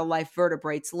wildlife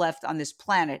vertebrates left on this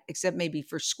planet, except maybe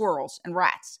for squirrels and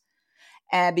rats,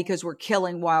 because we're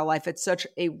killing wildlife at such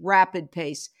a rapid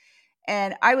pace.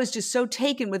 And I was just so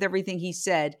taken with everything he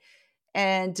said.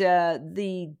 And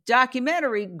the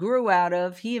documentary grew out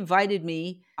of, he invited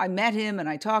me, I met him and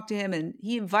I talked to him, and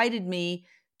he invited me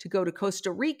to go to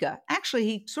Costa Rica. Actually,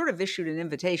 he sort of issued an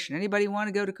invitation. Anybody want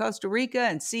to go to Costa Rica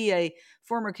and see a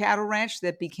former cattle ranch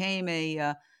that became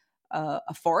a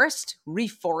forest,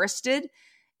 reforested?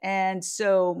 And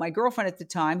so my girlfriend at the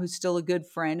time, who's still a good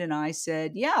friend, and I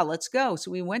said, yeah, let's go. So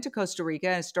we went to Costa Rica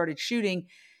and started shooting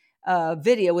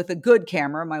video with a good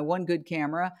camera, my one good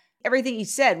camera. Everything he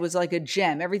said was like a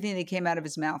gem, everything that came out of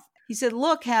his mouth. He said,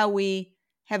 look how we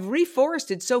have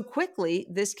reforested so quickly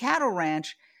this cattle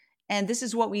ranch, and this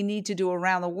is what we need to do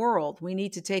around the world. We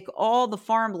need to take all the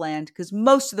farmland, because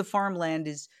most of the farmland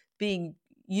is being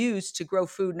used to grow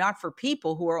food, not for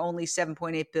people who are only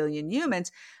 7.8 billion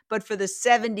humans, but for the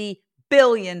 70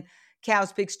 billion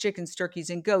cows, pigs, chickens, turkeys,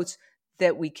 and goats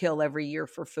that we kill every year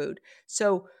for food.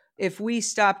 So if we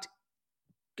stopped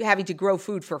having to grow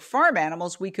food for farm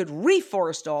animals, we could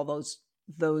reforest all those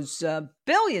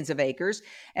billions of acres,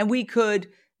 and we could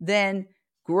then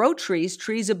grow trees.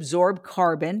 Trees absorb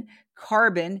carbon.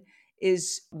 Carbon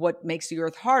is what makes the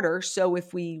earth harder. So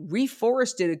if we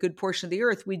reforested a good portion of the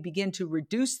earth, we'd begin to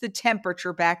reduce the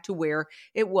temperature back to where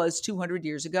it was 200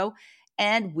 years ago,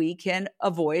 and we can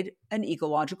avoid an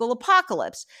ecological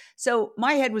apocalypse. So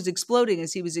my head was exploding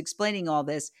as he was explaining all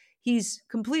this. He's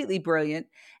completely brilliant.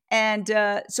 And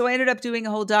so I ended up doing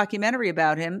a whole documentary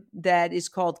about him that is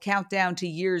called Countdown to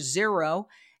Year Zero,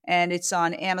 and it's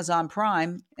on Amazon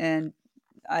Prime. And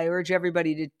I urge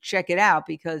everybody to check it out,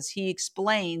 because he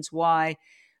explains why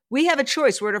we have a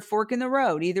choice. We're at a fork in the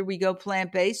road. Either we go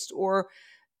plant-based, or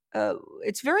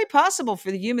it's very possible for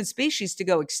the human species to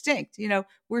go extinct. You know,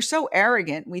 we're so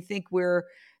arrogant. We think we're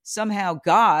somehow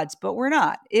gods, but we're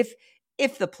not. If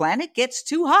the planet gets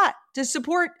too hot to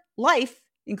support life,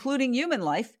 including human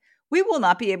life, we will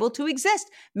not be able to exist.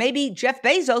 Maybe Jeff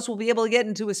Bezos will be able to get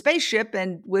into a spaceship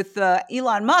and with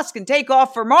Elon Musk and take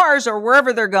off for Mars or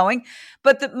wherever they're going,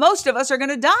 but most of us are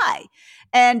going to die.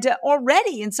 And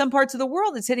already in some parts of the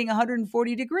world, it's hitting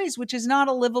 140 degrees, which is not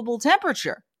a livable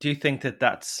temperature. Do you think that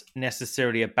that's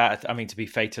necessarily a bad, I mean, to be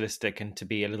fatalistic and to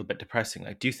be a little bit depressing,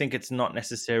 like, do you think it's not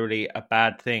necessarily a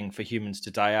bad thing for humans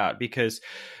to die out? Because,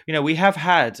 you know, we have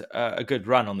had a good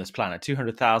run on this planet,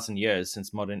 200,000 years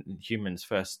since modern humans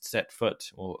first set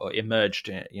foot or emerged,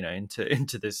 you know, into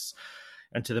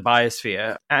the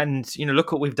biosphere. And, you know,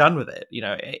 look what we've done with it. You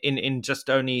know, in just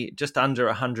under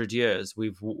 100 years,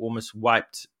 we've almost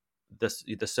wiped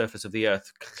the surface of the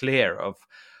earth clear of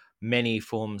many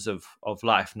forms of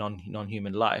life,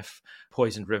 non-human life.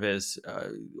 Poisoned rivers,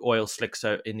 oil slicks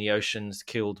in the oceans,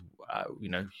 killed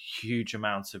huge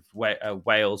amounts of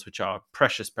whales, which are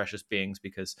precious beings,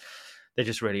 because they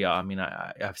just really are. I mean,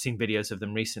 I've seen videos of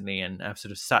them recently, and I've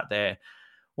sort of sat there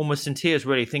almost in tears,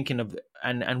 really thinking of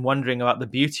and wondering about the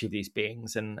beauty of these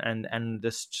beings and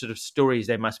the sort of stories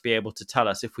they must be able to tell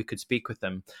us if we could speak with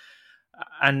them.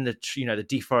 And the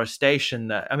deforestation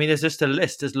that, I mean, there's just a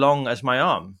list as long as my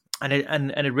arm, and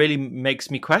it really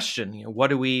makes me question, you know,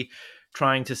 what are we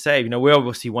trying to save? You know, we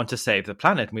obviously want to save the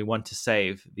planet and we want to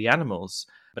save the animals,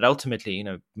 but ultimately, you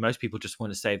know, most people just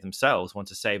want to save themselves, want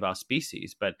to save our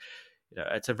species. But you know,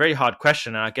 it's a very hard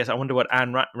question, and I guess I wonder what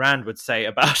Anne Rand would say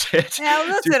about it. Now,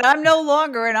 listen, I'm no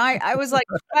longer, and I was like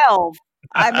 12.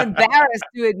 I'm embarrassed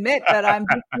to admit that I'm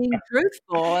just being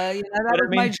truthful. That was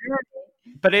my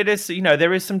journey. But it is, you know,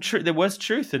 there is some truth. There was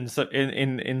truth in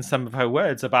some of her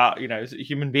words about, you know,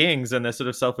 human beings and their sort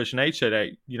of selfish nature. That,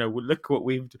 you know, look what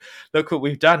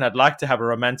we've done. I'd like to have a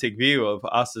romantic view of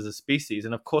us as a species,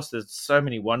 and of course, there's so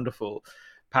many wonderful,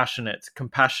 passionate,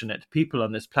 compassionate people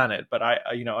on this planet. But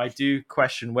I do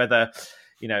question whether,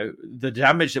 you know, the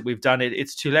damage that we've done,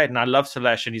 it's too late. And I love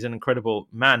Salesh, and he's an incredible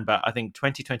man. But I think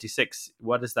 2026,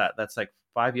 what is that? That's like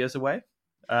 5 years away.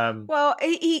 Well,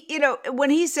 he, you know, when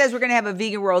he says we're going to have a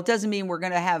vegan world, it doesn't mean we're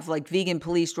going to have like vegan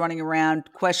police running around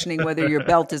questioning whether your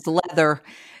belt is leather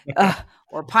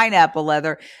or pineapple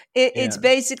leather. It's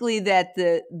basically that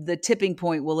the tipping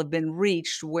point will have been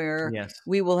reached where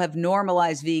we will have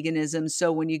normalized veganism.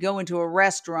 So when you go into a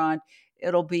restaurant,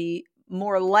 it'll be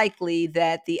more likely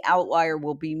that the outlier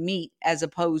will be meat, as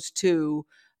opposed to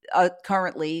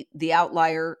currently the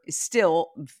outlier is still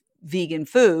vegan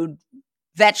food,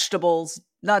 vegetables,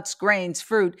 nuts, grains,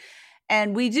 fruit.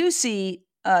 And we do see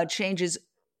changes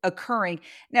occurring.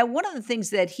 Now, one of the things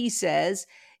that he says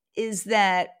is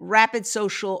that rapid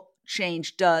social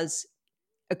change does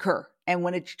occur. And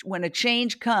when a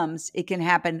change comes, it can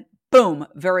happen, boom,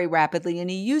 very rapidly. And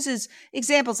he uses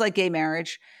examples like gay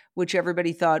marriage, which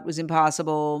everybody thought was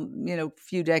impossible, a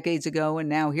few decades ago. And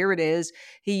now here it is.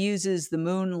 He uses the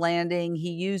moon landing.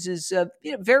 He uses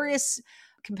various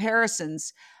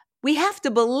comparisons. We have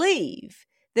to believe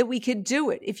that we could do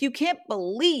it. If you can't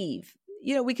believe,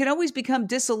 we can always become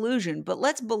disillusioned, but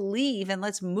let's believe and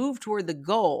let's move toward the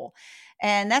goal.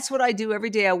 And that's what I do every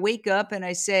day. I wake up and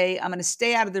I say, I'm going to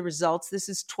stay out of the results. This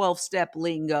is 12-step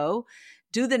lingo.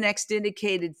 Do the next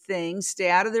indicated thing, stay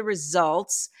out of the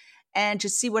results, and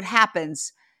just see what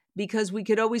happens, because we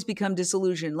could always become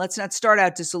disillusioned. Let's not start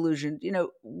out disillusioned.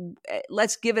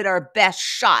 Let's give it our best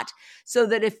shot, so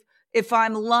that if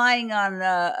I'm lying on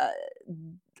a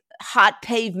hot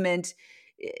pavement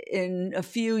in a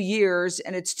few years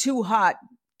and it's too hot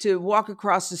to walk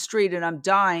across the street and I'm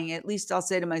dying, at least I'll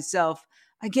say to myself,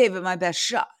 I gave it my best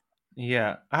shot.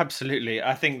 Yeah, absolutely.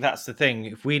 I think that's the thing.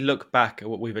 If we look back at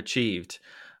what we've achieved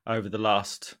over the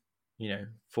last,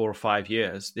 4 or 5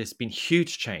 years, there's been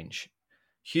huge change,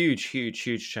 huge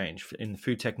change in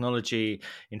food technology,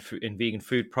 in vegan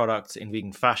food products, in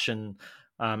vegan fashion.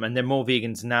 And there are more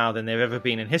vegans now than there have ever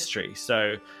been in history.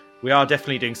 So we are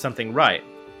definitely doing something right.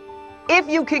 If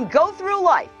you can go through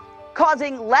life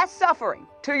causing less suffering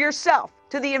to yourself,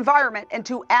 to the environment, and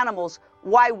to animals,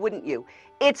 why wouldn't you?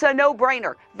 It's a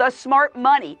no-brainer. The smart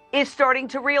money is starting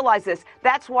to realize this.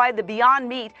 That's why the Beyond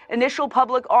Meat initial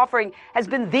public offering has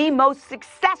been the most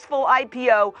successful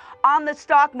IPO on the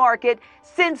stock market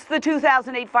since the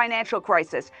 2008 financial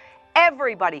crisis.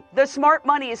 Everybody, the smart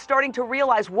money is starting to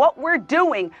realize what we're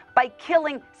doing by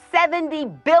killing 70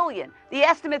 billion. The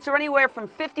estimates are anywhere from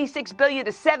 56 billion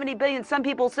to 70 billion. Some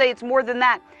people say it's more than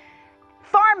that.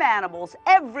 Farm animals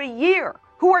every year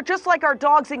who are just like our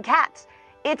dogs and cats.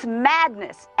 It's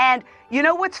madness. And you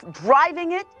know what's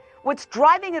driving it? What's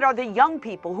driving it are the young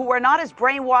people who are not as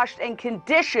brainwashed and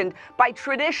conditioned by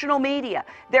traditional media.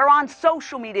 They're on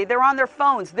social media. They're on their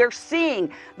phones. They're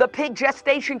seeing the pig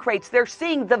gestation crates. They're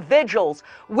seeing the vigils,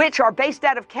 which are based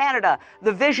out of Canada.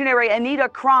 The visionary Anita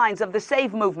Krines of the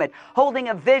Save movement holding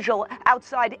a vigil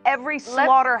outside every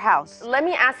slaughterhouse. Let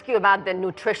me ask you about the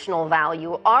nutritional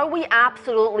value. Are we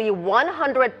absolutely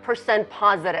 100%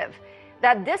 positive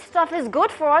that this stuff is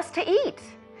good for us to eat?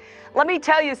 Let me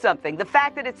tell you something. The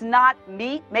fact that it's not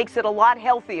meat makes it a lot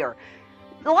healthier.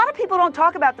 A lot of people don't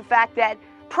talk about the fact that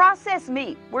processed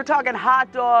meat, we're talking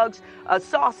hot dogs,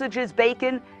 sausages,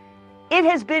 bacon, it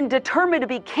has been determined to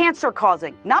be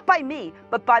cancer-causing, not by me,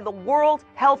 but by the World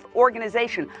Health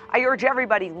Organization. I urge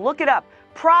everybody, look it up.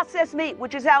 Processed meat,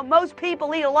 which is how most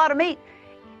people eat a lot of meat,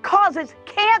 causes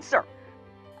cancer.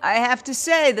 I have to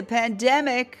say, the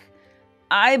pandemic,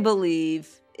 I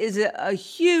believe, is a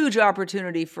huge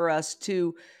opportunity for us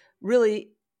to really,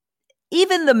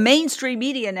 even the mainstream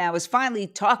media now is finally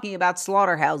talking about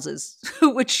slaughterhouses,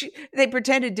 which they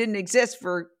pretended didn't exist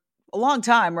for a long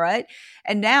time, right?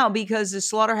 And now, because the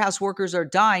slaughterhouse workers are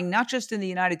dying, not just in the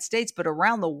United States, but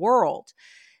around the world,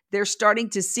 they're starting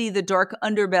to see the dark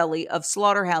underbelly of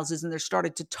slaughterhouses, and they're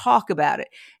starting to talk about it.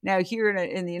 Now, here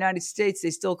in the United States,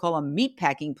 they still call them meat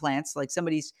packing plants, like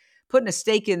somebody's putting a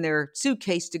steak in their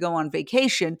suitcase to go on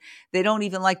vacation. They don't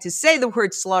even like to say the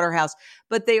word slaughterhouse,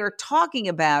 but they are talking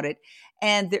about it.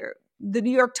 And the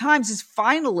New York Times is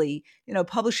finally,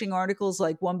 publishing articles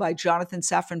like one by Jonathan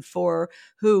Safran Foer,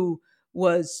 who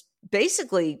was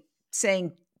basically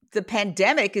saying the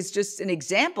pandemic is just an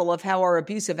example of how our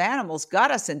abuse of animals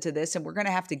got us into this, and we're going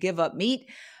to have to give up meat.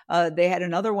 They had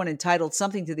another one entitled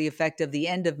something to the effect of "The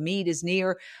End of Meat is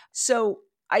Near." So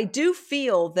I do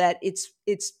feel that it's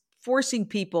forcing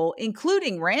people,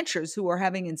 including ranchers who are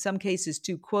having, in some cases,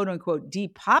 to quote unquote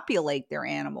depopulate their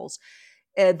animals.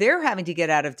 They're having to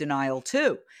get out of denial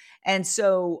too. And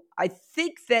so I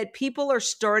think that people are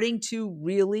starting to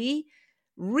really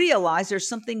realize there's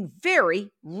something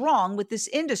very wrong with this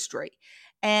industry.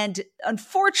 And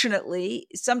unfortunately,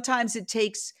 sometimes it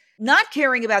takes not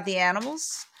caring about the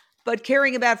animals, but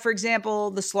caring about, for example,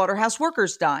 the slaughterhouse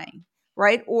workers dying,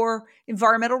 right? Or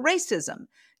environmental racism.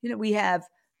 We have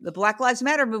the Black Lives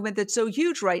Matter movement that's so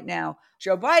huge right now.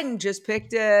 Joe Biden just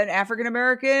picked an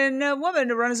African-American woman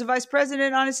to run as a vice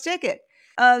president on his ticket.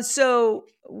 So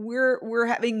we're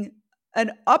having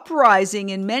an uprising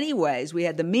in many ways. We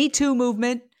had the Me Too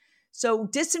movement. So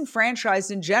disenfranchised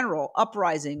in general,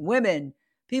 uprising, women,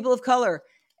 people of color.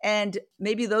 And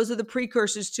maybe those are the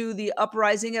precursors to the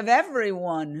uprising of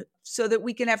everyone, so that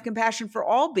we can have compassion for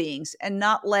all beings and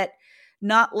not let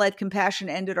not let compassion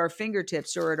end at our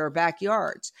fingertips or at our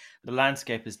backyards. The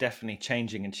landscape is definitely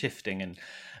changing and shifting, and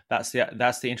that's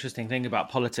the interesting thing about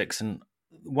politics. And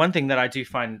one thing that I do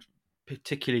find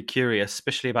particularly curious,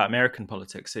 especially about American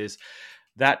politics, is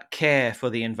that care for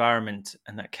the environment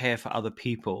and that care for other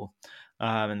people,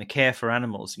 and the care for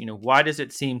animals. Why does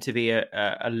it seem to be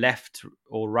a left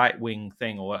or right wing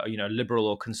thing, or liberal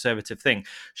or conservative thing?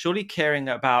 Surely caring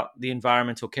about the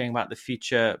environment or caring about the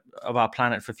future of our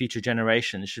planet for future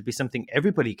generations should be something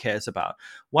everybody cares about.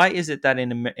 Why is it that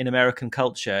in American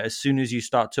culture, as soon as you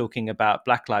start talking about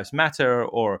Black Lives Matter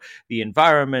or the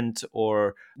environment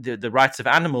or the rights of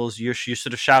animals, you're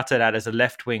sort of shouted at as a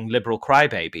left wing liberal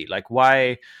crybaby? Like,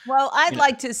 why? Well, I'd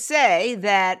like to say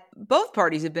that both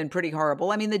parties have been pretty horrible.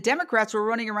 I mean, the Democrats were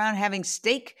running around having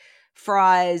steak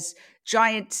fries,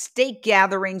 giant steak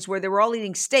gatherings where they were all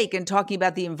eating steak and talking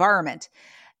about the environment.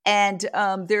 And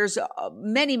there's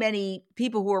many, many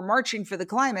people who are marching for the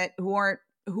climate who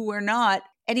are not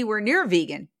anywhere near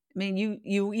vegan. I mean,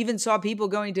 you even saw people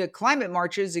going to climate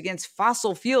marches against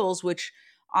fossil fuels, which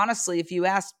honestly, if you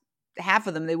asked half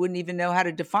of them, they wouldn't even know how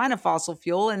to define a fossil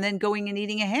fuel, and then going and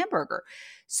eating a hamburger.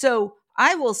 So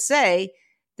I will say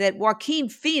that Joaquin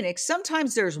Phoenix,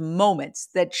 sometimes there's moments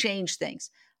that change things.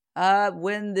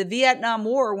 When the Vietnam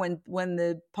War, when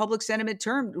the public sentiment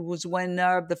turned, was when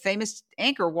the famous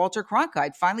anchor Walter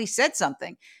Cronkite finally said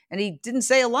something, and he didn't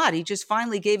say a lot. He just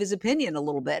finally gave his opinion a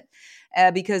little bit,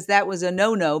 because that was a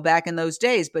no-no back in those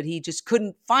days. But he just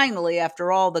couldn't finally,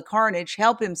 after all the carnage,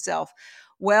 help himself.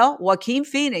 Well, Joaquin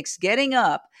Phoenix getting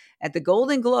up at the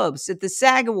Golden Globes, at the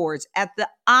SAG Awards, at the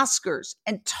Oscars,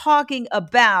 and talking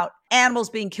about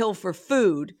animals being killed for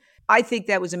food, I think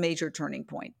that was a major turning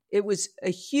point. It was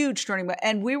a huge turning point.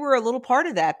 And we were a little part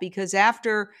of that, because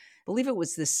after, I believe it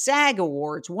was the SAG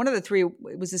Awards, one of the three,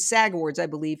 it was the SAG Awards, I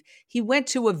believe, he went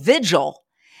to a vigil.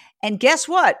 And guess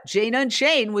what? Jane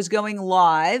Unchained was going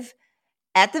live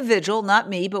at the vigil, not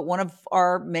me, but one of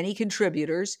our many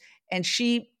contributors. And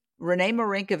Renee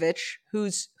Marinkovich,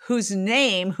 whose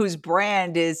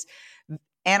brand is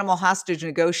animal hostage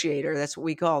negotiator, that's what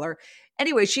we call her.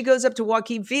 Anyway, she goes up to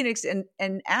Joaquin Phoenix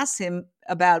and asks him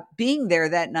about being there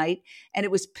that night. And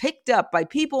it was picked up by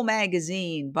People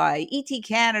magazine, by ET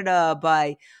Canada,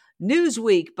 by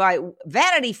Newsweek, by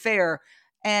Vanity Fair.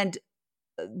 And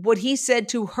what he said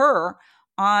to her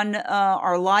on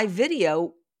our live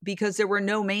video, because there were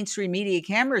no mainstream media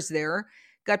cameras there,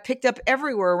 got picked up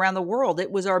everywhere around the world.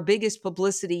 It was our biggest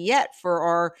publicity yet for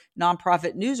our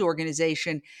nonprofit news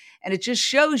organization. And it just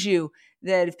shows you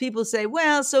that if people say,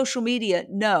 well, social media,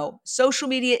 no, social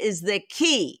media is the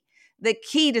key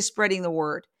to spreading the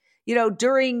word.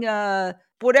 During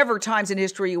whatever times in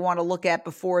history you want to look at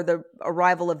before the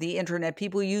arrival of the internet,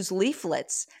 people used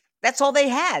leaflets. That's all they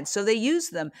had, so they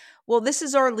used them. Well, this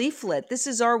is our leaflet. This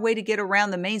is our way to get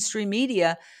around the mainstream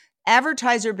media.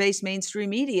 Advertiser-based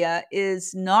mainstream media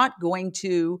is not going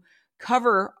to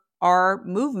cover our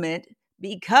movement,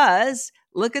 because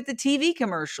look at the TV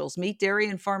commercials, meat, dairy,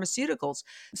 and pharmaceuticals.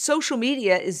 Social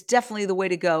media is definitely the way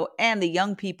to go, and the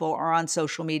young people are on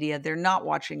social media. They're not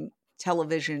watching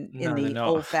television in the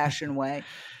old-fashioned way.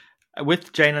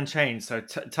 With Jane Unchained, so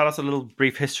tell us a little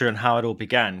brief history on how it all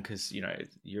began, because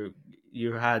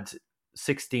you had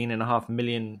 16.5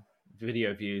 million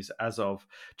video views as of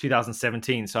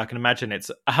 2017. So I can imagine it's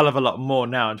a hell of a lot more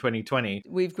now in 2020.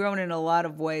 We've grown in a lot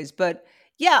of ways, but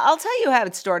yeah, I'll tell you how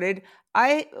it started.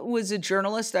 I was a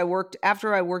journalist.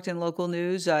 After I worked in local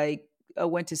news, I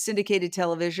went to syndicated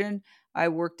television. I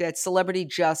worked at Celebrity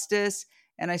Justice,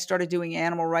 and I started doing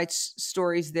animal rights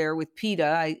stories there with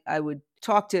PETA. I would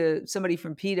talk to somebody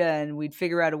from PETA, and we'd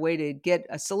figure out a way to get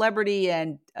a celebrity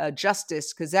and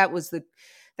justice, because that was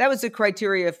the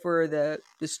criteria for the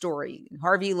story.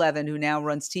 Harvey Levin, who now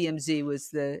runs TMZ, was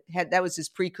that was his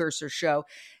precursor show.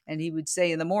 And he would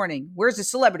say in the morning, where's the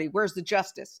celebrity? Where's the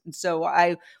justice? And so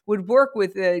I would work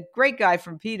with a great guy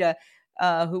from PETA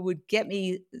who would get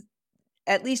me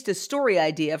at least a story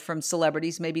idea from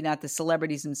celebrities, maybe not the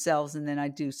celebrities themselves. And then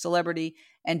I'd do celebrity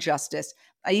and justice.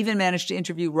 I even managed to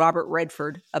interview Robert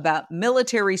Redford about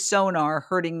military sonar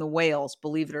hurting the whales,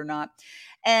 believe it or not.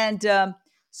 And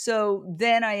so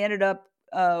then I ended up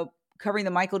covering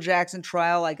the Michael Jackson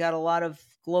trial. I got a lot of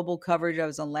global coverage. I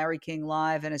was on Larry King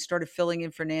Live, and I started filling in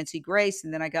for Nancy Grace.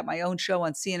 And then I got my own show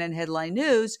on CNN Headline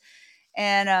News.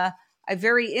 And I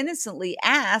very innocently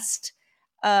asked,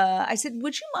 I said,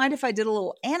 would you mind if I did a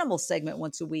little animal segment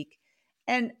once a week?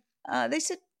 And they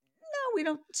said, no, we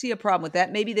don't see a problem with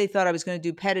that. Maybe they thought I was going to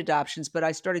do pet adoptions, but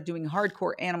I started doing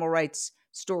hardcore animal rights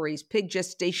stories, pig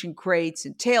gestation crates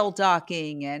and tail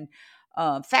docking and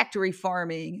factory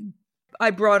farming. I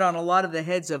brought on a lot of the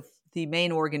heads of the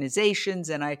main organizations.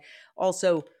 And I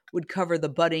also would cover the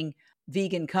budding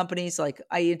vegan companies. Like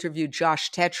I interviewed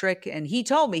Josh Tetrick, and he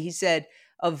told me, he said,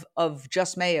 of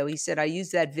Just Mayo, he said, I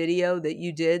used that video that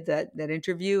you did, that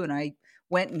interview, and I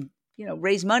went and,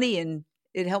 raised money, and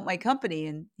it helped my company.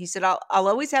 And he said, I'll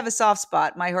always have a soft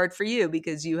spot in my heart for you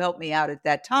because you helped me out at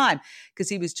that time, because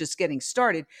he was just getting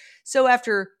started. So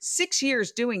after 6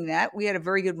 years doing that, we had a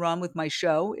very good run with my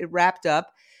show. It wrapped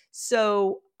up.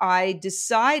 So I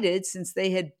decided, since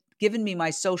they had given me my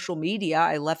social media,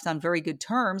 I left on very good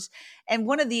terms. And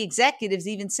one of the executives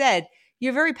even said,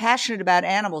 you're very passionate about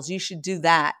animals. You should do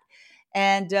that.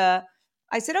 And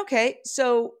I said, okay.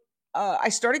 So I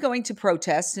started going to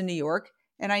protests in New York,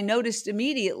 and I noticed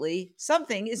immediately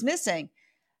something is missing.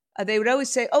 They would always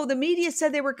say, oh, the media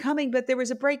said they were coming, but there was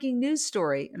a breaking news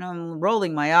story. And I'm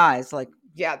rolling my eyes like,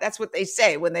 yeah, that's what they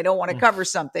say when they don't want to cover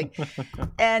something.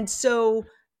 And so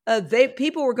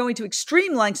people were going to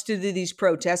extreme lengths to do these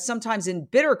protests, sometimes in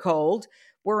bitter cold,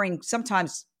 wearing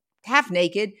sometimes half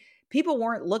naked. People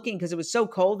weren't looking because it was so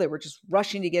cold. They were just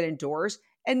rushing to get indoors,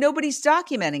 and nobody's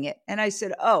documenting it. And I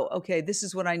said, oh, okay, this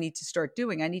is what I need to start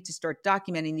doing. I need to start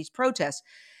documenting these protests.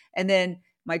 And then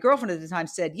my girlfriend at the time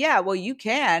said, yeah, well, you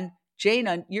can.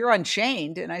 Jane, you're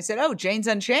Unchained. And I said, oh, Jane's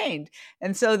Unchained.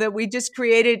 And so that we just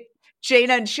created Jane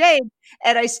Unchained.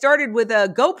 And I started with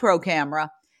a GoPro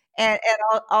camera. And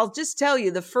I'll just tell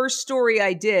you, the first story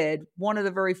I did, one of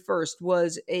the very first,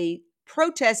 was a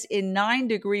protest in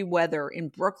 9-degree weather in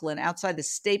Brooklyn outside the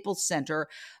Staples Center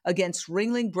against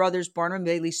Ringling Brothers Barnum &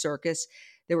 Bailey Circus.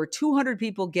 There were 200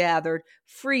 people gathered,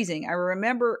 freezing. I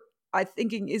remember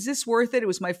thinking, is this worth it? It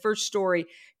was my first story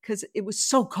because it was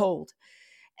so cold.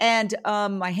 And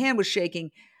my hand was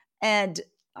shaking. And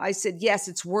I said, yes,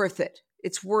 it's worth it.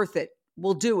 It's worth it.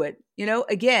 We'll do it.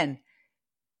 Again,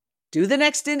 do the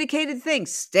next indicated thing.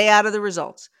 Stay out of the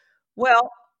results.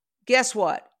 Well, guess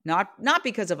what? Not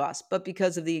because of us, but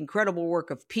because of the incredible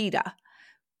work of PETA,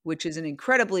 which is an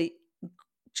incredibly,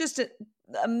 just an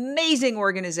amazing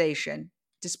organization,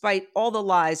 despite all the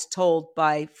lies told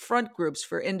by front groups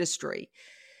for industry,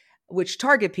 which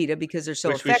target PETA because they're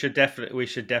so effective. We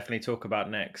should definitely talk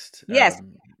about next. Yes.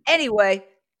 Anyway,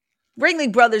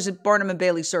 Ringling Brothers at Barnum &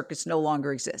 Bailey Circus no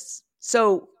longer exists.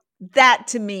 So that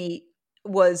to me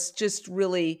was just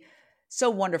really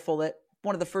so wonderful that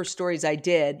one of the first stories I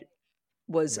did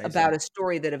was about a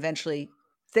story that eventually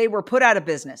they were put out of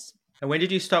business. And when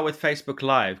did you start with Facebook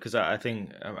Live? Because I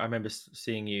think I remember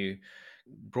seeing you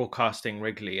broadcasting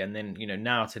regularly, and then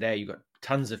now today you've got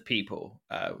tons of people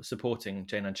supporting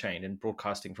Jane Unchained and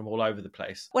broadcasting from all over the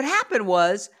place. What happened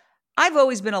was, I've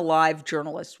always been a live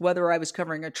journalist, whether I was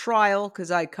covering a trial,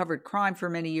 because I covered crime for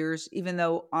many years, even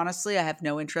though honestly I have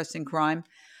no interest in crime.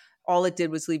 All it did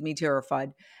was leave me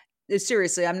terrified.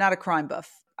 Seriously, I'm not a crime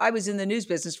buff. I was in the news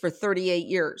business for 38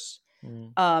 years.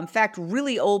 In fact,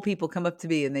 really old people come up to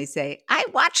me and they say, I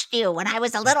watched you when I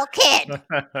was a little kid.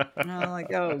 And I'm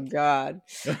like, oh, God.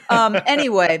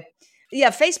 Anyway, yeah,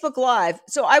 Facebook Live.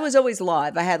 So I was always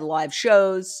live. I had live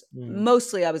shows.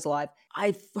 Mostly I was live.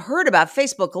 I heard about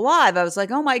Facebook Live. I was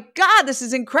like, oh, my God, this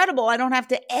is incredible. I don't have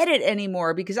to edit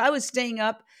anymore, because I was staying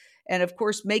up and, of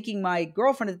course, making my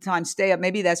girlfriend at the time stay up.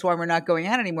 Maybe that's why we're not going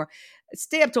out anymore.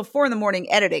 Stay up till 4 a.m.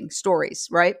 editing stories,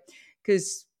 right?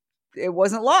 Because it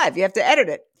wasn't live. You have to edit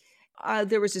it.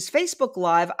 There was this Facebook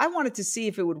Live. I wanted to see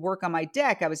if it would work on my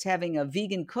deck. I was having a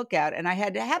vegan cookout, and I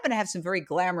happened to have some very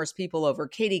glamorous people over.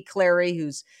 Katie Clary,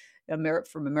 who's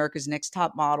from America's Next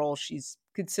Top Model. She's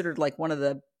considered like one of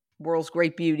the world's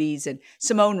great beauties. And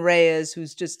Simone Reyes,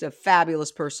 who's just a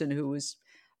fabulous person who was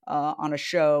on a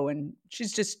show, and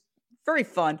she's just very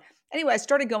fun. Anyway, I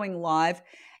started going live,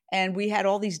 and we had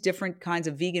all these different kinds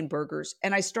of vegan burgers.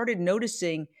 And I started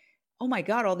noticing, oh my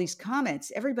God, all these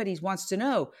comments. Everybody wants to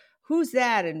know, who's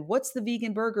that? And what's the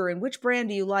vegan burger? And which brand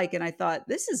do you like? And I thought,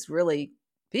 this is really,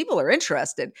 people are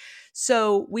interested.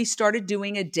 So we started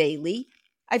doing a daily.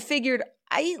 I figured,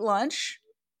 I eat lunch.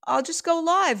 I'll just go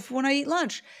live when I eat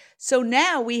lunch. So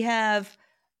now we have,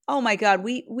 oh my God,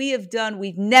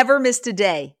 we've never missed a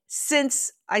day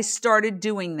since I started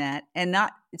doing that. And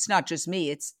it's not just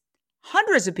me, it's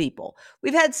hundreds of people.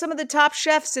 We've had some of the top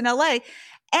chefs in LA.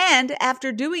 And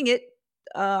after doing it,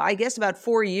 I guess about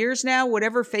 4 years now,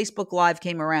 whatever Facebook Live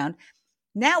came around,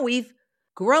 now we've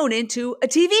grown into a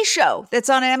TV show that's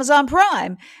on Amazon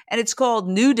Prime. And it's called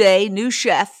New Day, New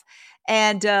Chef.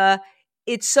 And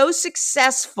it's so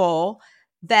successful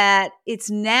that it's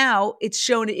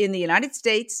shown in the United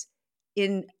States,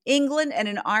 in England, and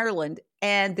in Ireland.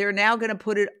 And they're now going to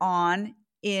put it on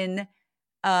in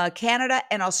Canada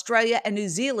and Australia and New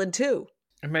Zealand too.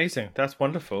 Amazing. That's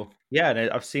wonderful. Yeah,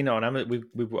 and I've seen it on Amazon.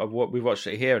 We've watched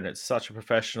it here, and it's such a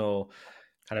professional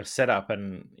kind of setup,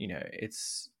 and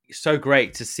it's so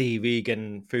great to see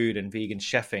vegan food and vegan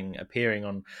chefing appearing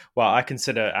on. Well, I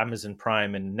consider Amazon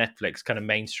Prime and Netflix kind of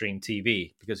mainstream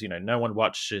TV because no one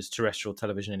watches terrestrial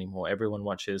television anymore. Everyone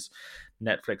watches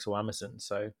Netflix or Amazon.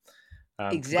 So,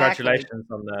 Exactly. congratulations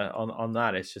on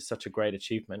that. It's just such a great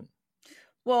achievement.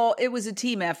 Well, it was a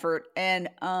team effort, and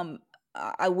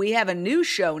we have a new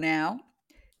show now,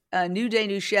 a New Day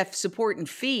New Chef Support and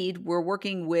Feed. We're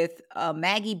working with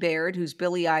Maggie Baird, who's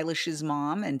Billie Eilish's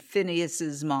mom and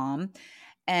Phineas's mom,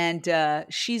 and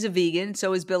she's a vegan.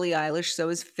 So is Billie Eilish. So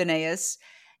is Phineas,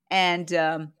 and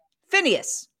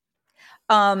Phineas.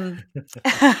 Maggie,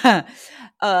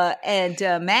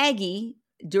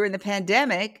 during the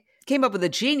pandemic, came up with a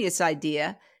genius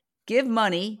idea: give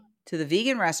money to the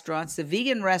vegan restaurants. The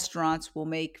vegan restaurants will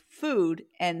make food,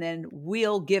 and then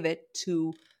we'll give it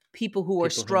to people who are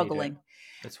struggling.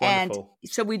 It's wonderful. And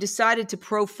so we decided to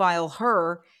profile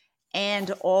her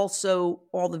and also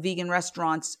all the vegan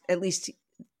restaurants, at least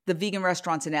the vegan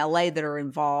restaurants in LA that are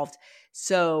involved.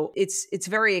 So it's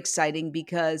very exciting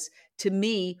because to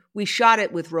me, we shot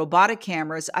it with robotic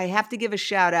cameras. I have to give a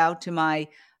shout out to my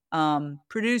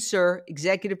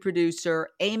executive producer,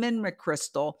 Eamon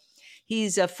McChrystal.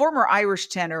 He's a former Irish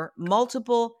tenor,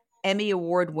 multiple Emmy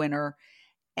Award winner,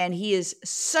 and he is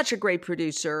such a great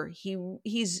producer.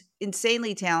 He's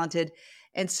insanely talented.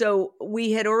 And so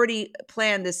we had already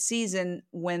planned this season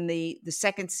when the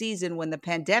second season, when the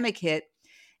pandemic hit,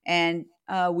 and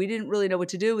we didn't really know what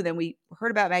to do. And then we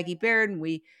heard about Maggie Baird and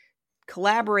we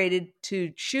collaborated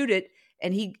to shoot it.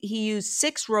 And he used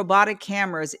 6 robotic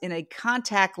cameras in a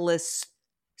contactless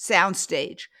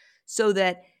soundstage so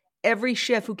that every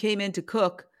chef who came in to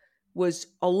cook was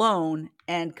alone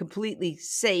and completely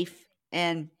safe,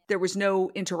 and there was no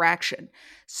interaction.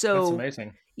 So that's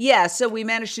amazing. Yeah, so we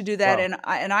managed to do that, Wow.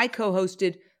 and I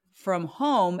co-hosted from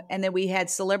home, and then we had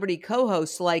celebrity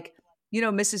co-hosts like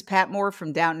Mrs. Patmore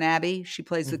from Downton Abbey. She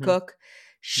plays the cook.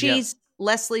 She's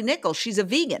Leslie Nichols. She's a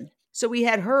vegan. So we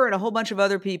had her and a whole bunch of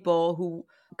other people who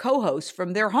co-host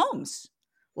from their homes,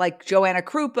 like Joanna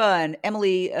Krupa and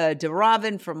Emily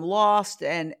DeRavin from Lost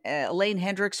and Elaine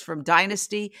Hendricks from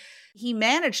Dynasty. He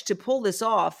managed to pull this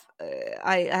off.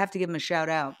 I have to give him a shout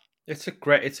out. It's a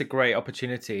great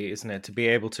opportunity, isn't it, to be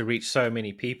able to reach so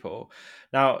many people.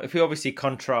 Now, if we obviously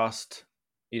contrast,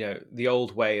 the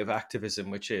old way of activism,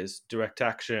 which is direct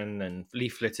action and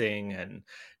leafleting and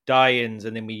die-ins,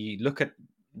 and then we look at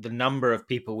the number of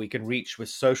people we can reach with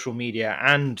social media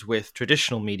and with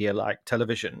traditional media like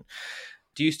television.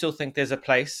 Do you still think there's a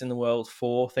place in the world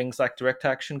for things like direct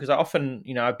action? Because I often,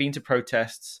 I've been to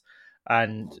protests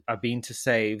and I've been to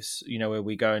saves, where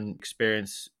we go and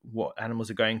experience what animals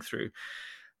are going through.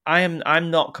 I'm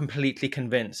not completely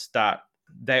convinced that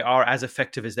they are as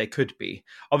effective as they could be.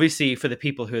 Obviously, for the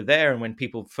people who are there, and when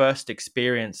people first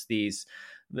experience these,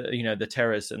 the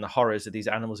terrors and the horrors that these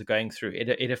animals are going through,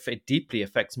 it deeply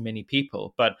affects many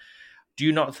people. But do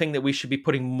you not think that we should be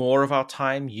putting more of our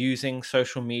time using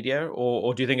social media,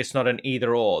 or do you think it's not an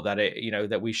either or, that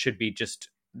that we should be just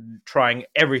trying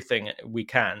everything we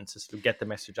can to get the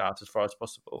message out as far as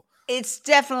possible? It's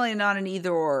definitely not an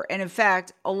either or. And in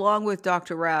fact, along with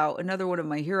Dr. Rao, another one of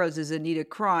my heroes is Anita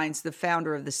Krines, the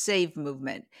founder of the SAVE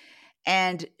movement.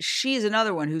 And she's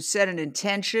another one who set an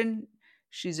intention.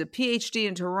 She's a PhD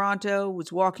in Toronto,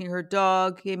 was walking her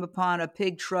dog, came upon a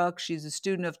pig truck. She's a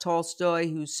student of Tolstoy,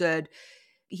 who said,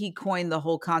 he coined the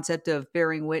whole concept of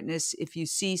bearing witness. If you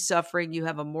see suffering, you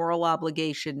have a moral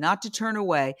obligation not to turn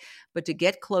away, but to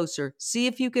get closer, see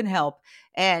if you can help.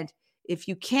 And if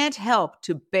you can't help,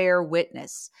 to bear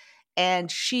witness.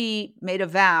 And she made a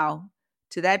vow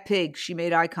to that pig she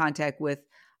made eye contact with: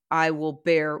 I will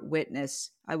bear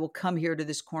witness. I will come here to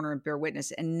this corner and bear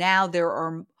witness. And now there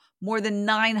are more than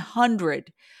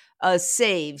 900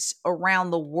 saves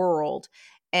around the world.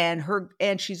 And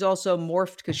she's also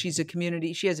morphed, because she has a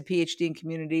PhD in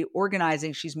community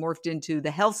organizing. She's morphed into the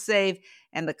Health Save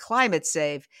and the Climate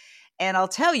Save. And I'll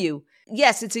tell you,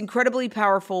 yes, it's incredibly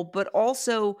powerful, but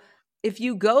also if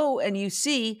you go and you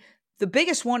see, the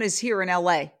biggest one is here in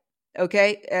LA,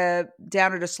 okay?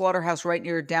 Down at a slaughterhouse right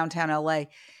near downtown LA.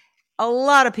 A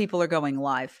lot of people are going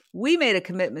live. We made a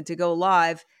commitment to go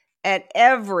live at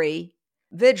every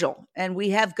vigil, and we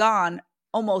have gone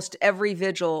almost every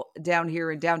vigil down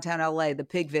here in downtown LA, the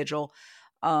pig vigil.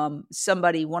 One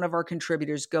of our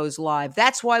contributors goes live.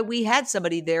 That's why we had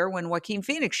somebody there when Joaquin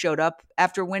Phoenix showed up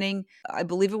after winning, I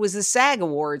believe it was the SAG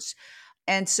Awards.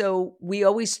 And so we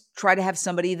always try to have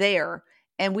somebody there,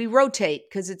 and we rotate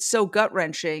because it's so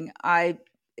gut-wrenching. I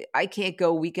I can't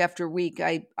go week after week.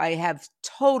 I have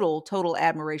total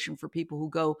admiration for people who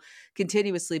go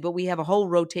continuously, but we have a whole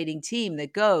rotating team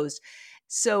that goes.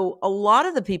 So a lot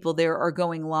of the people there are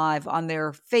going live on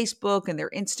their Facebook and their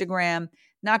Instagram,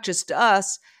 not just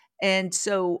us. And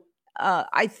so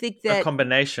I think A that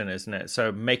combination, isn't it?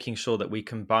 So making sure that we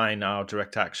combine our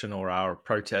direct action or our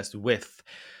protest with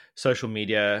social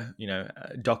media,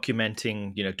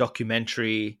 documenting,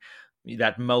 documentary,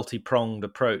 that multi-pronged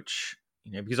approach,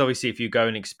 because obviously if you go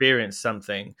and experience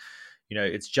something,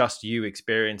 it's just you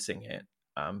experiencing it.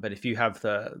 But if you have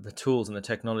the tools and the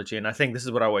technology, and I think this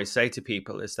is what I always say to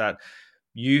people, is that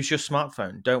use your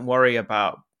smartphone. Don't worry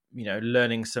about,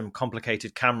 learning some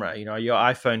complicated camera. Your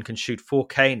iPhone can shoot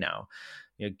 4K now.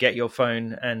 Get your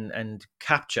phone and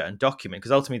capture and document,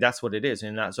 because ultimately that's what it is.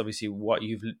 And that's obviously what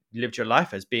you've lived your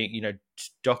life as, being,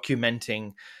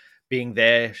 documenting, being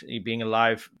there, being a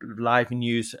live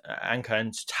news anchor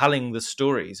and telling the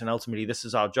stories. And ultimately this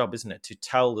is our job, isn't it? To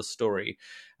tell the story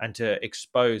and to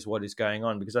expose what is going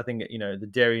on. Because I think, the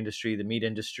dairy industry, the meat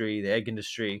industry, the egg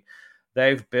industry,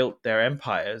 they've built their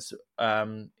empires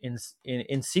in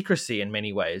secrecy in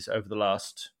many ways over the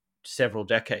last several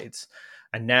decades.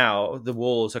 And now the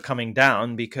walls are coming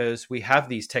down because we have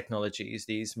these technologies,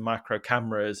 these micro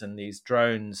cameras and these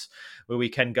drones where we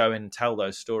can go and tell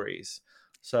those stories.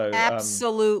 So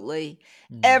absolutely.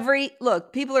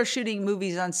 Look, people are shooting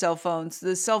movies on cell phones.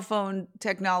 The cell phone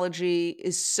technology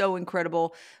is so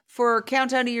incredible. For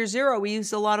Countdown to Year Zero, we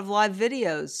used a lot of live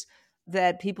videos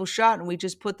that people shot and we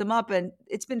just put them up, and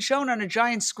it's been shown on a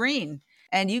giant screen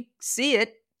and you see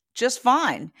it just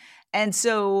fine. And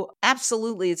so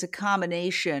absolutely, it's a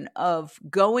combination of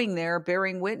going there,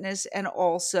 bearing witness, and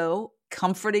also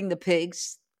comforting the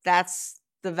pigs. That's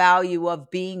the value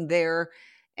of being there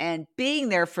and being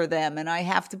there for them. And I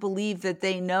have to believe that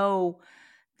they know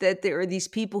that there are these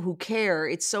people who care.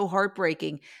 It's so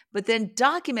heartbreaking. But then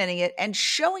documenting it and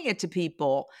showing it to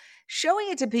people.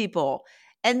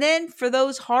 And then for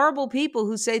those horrible people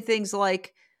who say things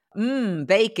like,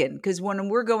 bacon, because when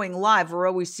we're going live, we're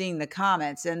always seeing the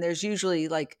comments, and there's usually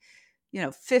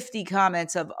 50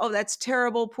 comments of, oh, that's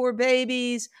terrible, poor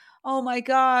babies, oh my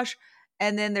gosh.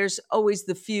 And then there's always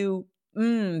the few,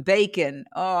 bacon,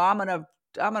 oh, I'm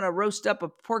gonna roast up a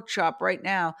pork chop right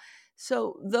now.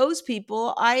 So those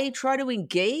people, I try to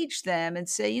engage them and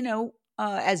say,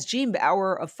 as Gene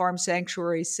Bauer of Farm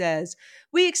Sanctuary says,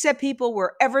 we accept people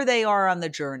wherever they are on the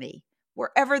journey.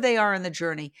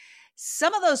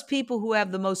 Some of those people who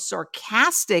have the most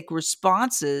sarcastic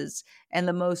responses and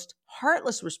the most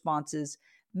heartless responses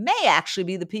may actually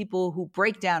be the people who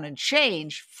break down and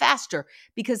change faster,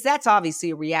 because that's obviously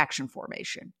a reaction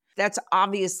formation. That's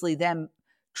obviously them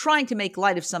trying to make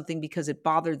light of something because it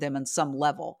bothered them on some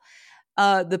level.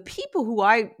 The people who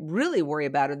I really worry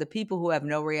about are the people who have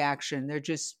no reaction. They're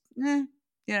just,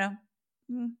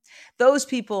 those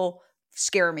people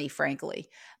scare me, frankly.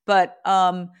 But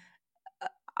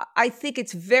I think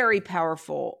it's very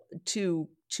powerful to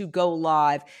go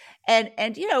live. And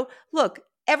look,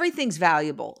 everything's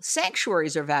valuable.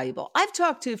 Sanctuaries are valuable. I've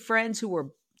talked to friends who were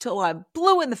till I'm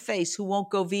blue in the face who won't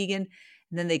go vegan,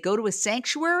 and then they go to a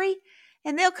sanctuary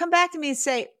and they'll come back to me and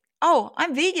say, oh,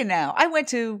 I'm vegan now. I went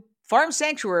to Farm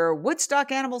Sanctuary or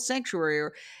Woodstock Animal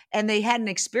Sanctuary, and they had an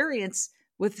experience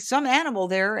with some animal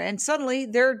there, and suddenly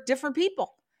they're different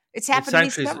people. It's happened to me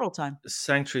several times.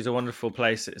 Sanctuaries are wonderful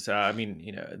places.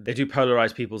 They do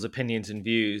polarize people's opinions and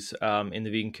views in the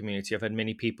vegan community. I've had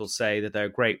many people say that they're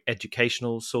great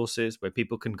educational sources where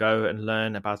people can go and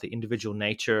learn about the individual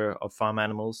nature of farm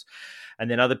animals. And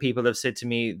then other people have said to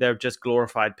me, they're just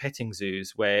glorified petting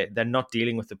zoos where they're not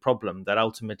dealing with the problem that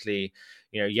ultimately,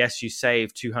 yes, you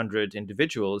save 200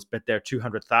 individuals, but there are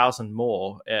 200,000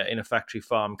 more in a factory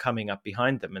farm coming up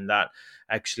behind them. And that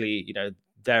actually,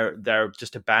 they're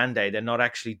just a band-aid. They're not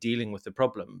actually dealing with the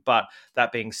problem. But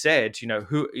that being said,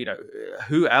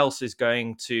 who else is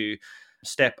going to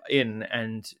step in?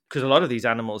 And because a lot of these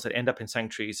animals that end up in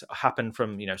sanctuaries happen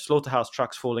from slaughterhouse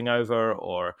trucks falling over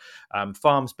or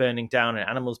farms burning down and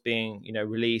animals being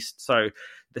released. So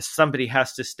somebody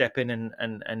has to step in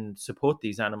and support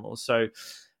these animals. So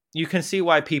you can see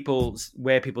where people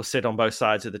sit on both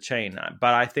sides of the chain.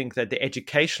 But I think that the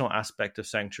educational aspect of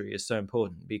Sanctuary is so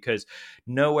important, because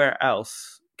nowhere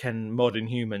else can modern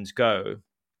humans go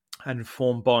and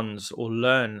form bonds or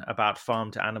learn about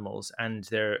farmed animals and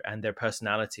their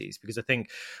personalities. Because I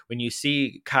think when you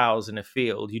see cows in a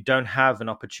field, you don't have an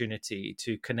opportunity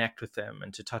to connect with them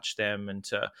and to touch them and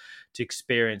to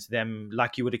experience them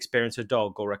like you would experience a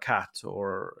dog or a cat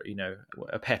or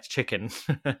a pet chicken,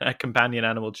 a companion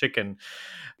animal chicken.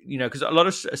 Because a lot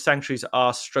of sanctuaries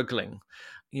are struggling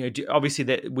obviously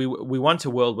that we want a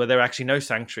world where there are actually no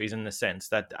sanctuaries, in the sense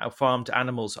that our farmed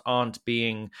animals aren't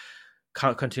being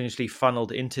continuously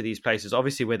funneled into these places,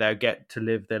 obviously where they get to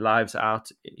live their lives out,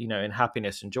 in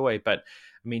happiness and joy. But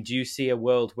I mean, do you see a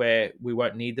world where we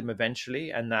won't need them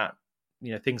eventually, and that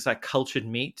things like cultured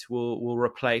meat will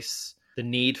replace the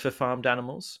need for farmed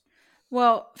animals?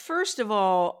 Well, first of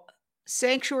all,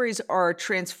 sanctuaries are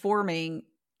transforming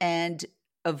and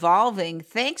evolving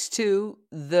thanks to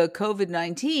the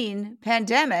COVID-19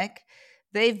 pandemic.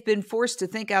 They've been forced to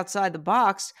think outside the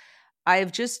box. I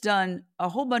have just done a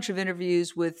whole bunch of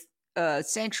interviews with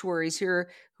sanctuaries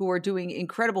here who are doing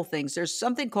incredible things. There's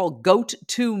something called Goat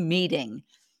to Meeting.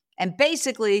 And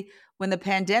basically, when the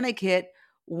pandemic hit,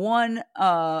 one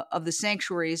of the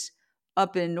sanctuaries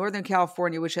up in Northern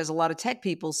California, which has a lot of tech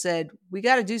people, said, we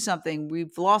got to do something.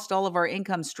 We've lost all of our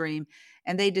income stream.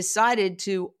 And they decided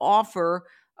to offer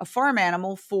a farm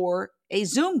animal for a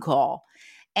Zoom call.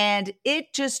 And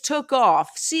it just took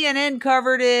off. CNN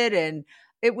covered it, and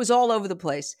it was all over the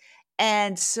place.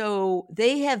 And so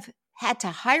they have had to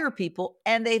hire people,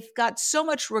 and they've got so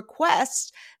much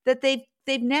requests that they've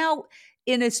now,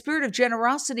 in a spirit of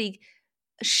generosity,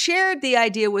 shared the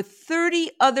idea with 30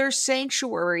 other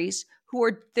sanctuaries who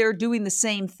are there doing the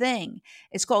same thing.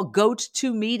 It's called Goat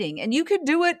to Meeting, and you could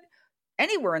do it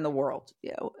anywhere in the world,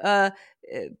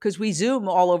 because we Zoom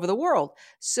all over the world.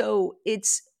 So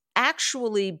it's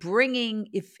actually bringing,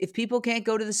 if people can't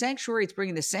go to the sanctuary, it's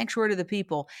bringing the sanctuary to the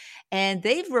people. And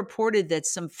they've reported that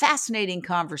some fascinating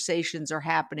conversations are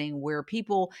happening where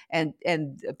people and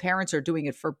parents are doing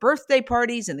it for birthday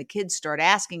parties, and the kids start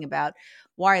asking about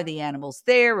why are the animals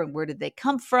there and where did they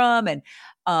come from, and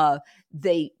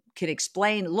they can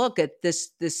explain, look at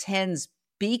this hen's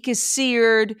beak is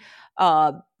seared.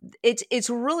 It's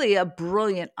really a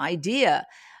brilliant idea.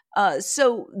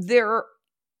 So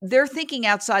they're thinking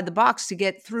outside the box to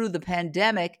get through the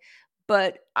pandemic.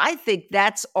 But I think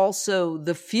that's also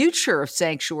the future of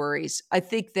sanctuaries. I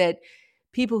think that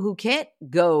people who can't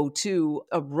go to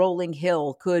a rolling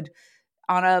hill could,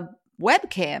 on a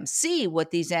webcam, see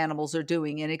what these animals are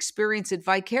doing and experience it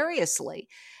vicariously,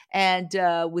 and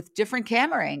with different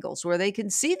camera angles where they can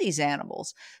see these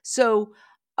animals. So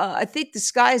I think the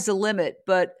sky's the limit.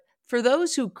 But for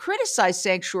those who criticize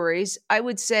sanctuaries, I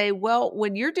would say, well,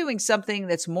 when you're doing something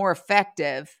that's more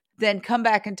effective, then come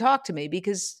back and talk to me,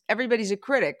 because everybody's a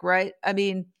critic, right? I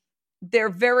mean, they're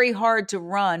very hard to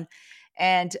run.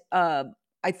 And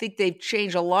I think they've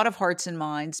changed a lot of hearts and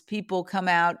minds. People come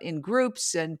out in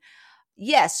groups, and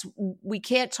yes, we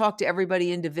can't talk to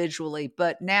everybody individually,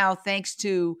 but now, thanks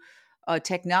to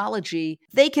technology,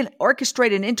 they can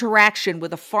orchestrate an interaction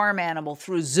with a farm animal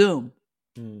through Zoom.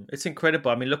 It's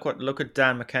incredible. I mean, look at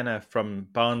Dan McKenna from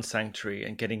Barn Sanctuary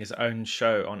and getting his own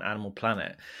show on Animal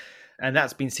Planet. And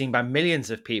that's been seen by millions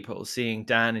of people, seeing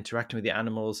Dan interacting with the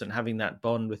animals and having that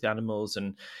bond with the animals.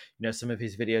 And, some of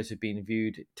his videos have been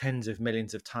viewed tens of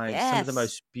millions of times. Yes. Some of the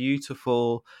most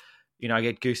beautiful, I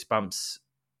get goosebumps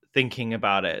thinking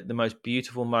about it, the most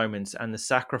beautiful moments and the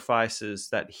sacrifices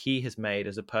that he has made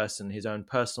as a person, his own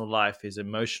personal life, his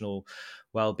emotional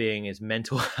well-being, his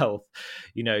mental health.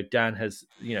 Dan has,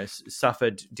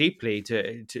 suffered deeply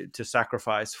to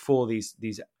sacrifice for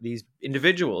these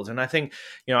individuals. And I think,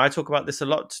 I talk about this a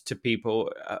lot to people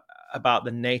about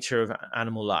the nature of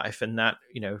animal life, and that,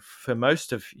 for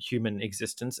most of human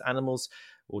existence, animals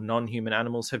or non-human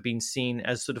animals have been seen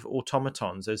as sort of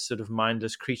automatons, as sort of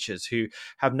mindless creatures who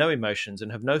have no emotions and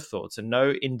have no thoughts and no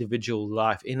individual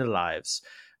life, inner lives.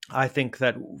 I think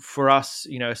that for us,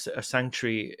 a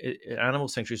sanctuary, an animal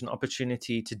sanctuary, is an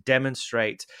opportunity to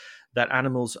demonstrate that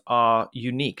animals are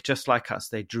unique, just like us.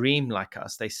 They dream like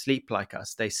us, they sleep like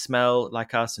us, they smell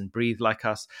like us and breathe like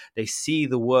us. They see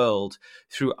the world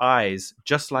through eyes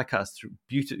just like us, through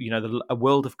beauty, a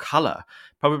world of color,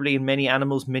 probably in many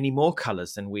animals, many more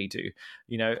colors than we do,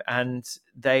 and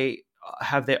they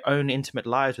have their own intimate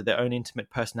lives with their own intimate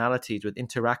personalities, with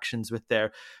interactions with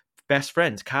their best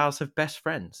friends. Cows have best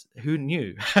friends. Who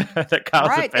knew that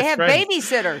cows have best friends? They have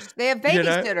babysitters. They have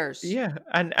babysitters. Yeah.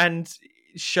 And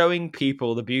showing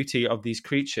people the beauty of these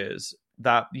creatures,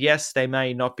 that yes, they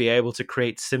may not be able to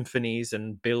create symphonies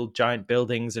and build giant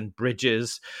buildings and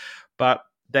bridges, but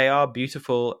they are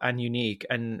beautiful and unique,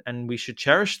 and we should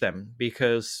cherish them,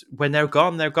 because when they're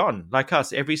gone, they're gone. Like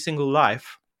us, every single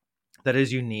life that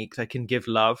is unique, that can give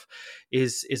love,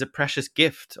 is a precious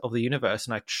gift of the universe.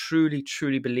 And I truly,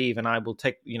 truly believe, and I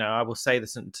will say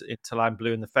this until I'm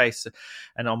blue in the face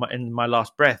and in my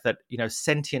last breath, that,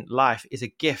 sentient life is a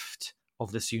gift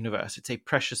of this universe. It's a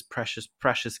precious, precious,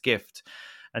 precious gift.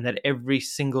 And that every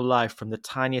single life, from the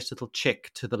tiniest little chick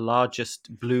to the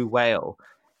largest blue whale,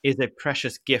 is a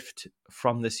precious gift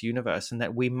from this universe, and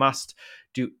that we must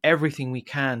do everything we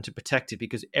can to protect it,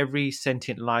 because every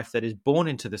sentient life that is born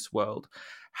into this world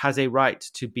has a right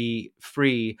to be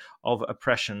free of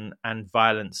oppression and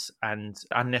violence and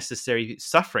unnecessary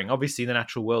suffering. Obviously, the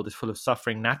natural world is full of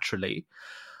suffering naturally,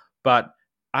 but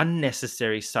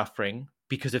unnecessary suffering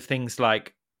because of things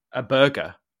like a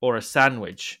burger or a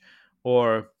sandwich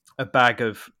or a bag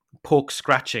of pork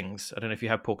scratchings. I don't know if you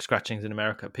have pork scratchings in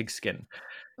America, pigskin.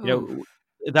 You know,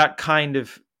 that kind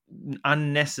of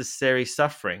unnecessary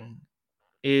suffering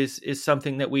is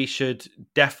something that we should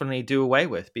definitely do away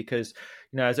with, because,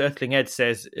 you know, as Earthling Ed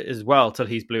says as well, till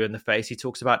he's blue in the face, he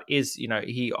talks about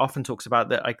he often talks about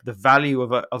that, like, the value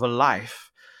of a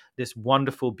life, this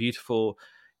wonderful, beautiful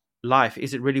life.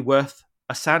 Is it really worth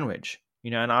a sandwich?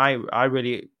 You know, and I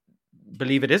really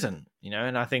believe it isn't, you know.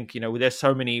 And I think, you know, there's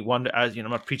so many as you know,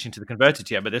 I'm not preaching to the converted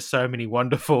here, but there's so many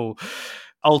wonderful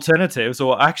alternatives,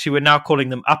 or actually we're now calling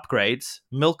them upgrades,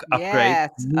 milk upgrades,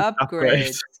 Yes, meat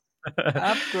upgrades.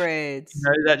 Upgrades. You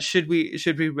know, that should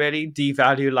we really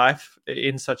devalue life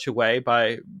in such a way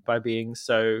by being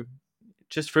so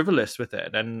just frivolous with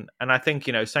it? And I think,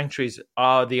 you know, sanctuaries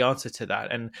are the answer to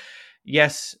that. And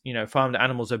yes, you know, farmed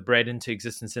animals are bred into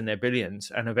existence in their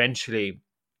billions, and eventually,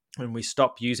 when we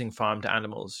stop using farmed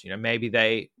animals, you know, maybe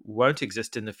they won't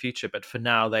exist in the future, but for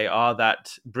now they are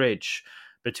that bridge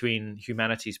between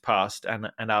humanity's past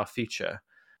and our future.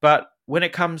 But when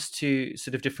it comes to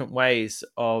sort of different ways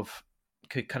of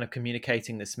kind of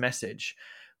communicating this message,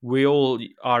 we all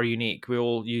are unique. We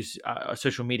all use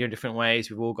social media in different ways.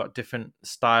 We've all got different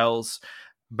styles,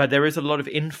 but there is a lot of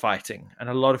infighting and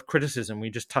a lot of criticism.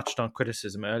 We just touched on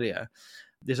criticism earlier.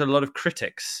 There's a lot of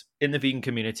critics in the vegan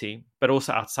community, but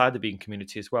also outside the vegan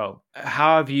community as well.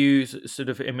 How have you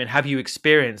have you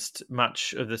experienced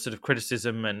much of the sort of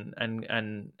criticism,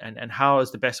 and how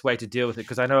is the best way to deal with it?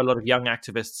 Because I know a lot of young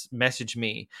activists message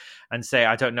me and say,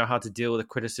 I don't know how to deal with the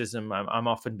criticism. I'm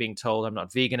often being told I'm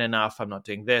not vegan enough, I'm not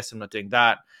doing this, I'm not doing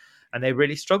that. And they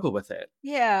really struggle with it.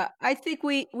 Yeah, I think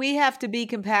we have to be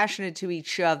compassionate to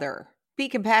each other. Be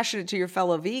compassionate to your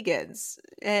fellow vegans.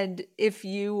 And if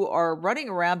you are running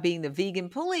around being the vegan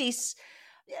police,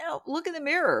 you know, look in the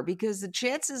mirror, because the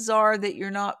chances are that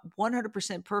you're not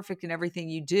 100% perfect in everything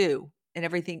you do, and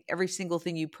every single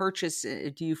thing you purchase.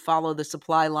 Do you follow the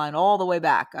supply line all the way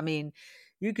back? I mean,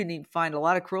 you can even find a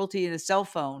lot of cruelty in a cell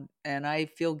phone, and I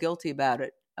feel guilty about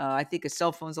it. I think a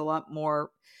cell phone's a lot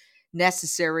more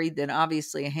necessary than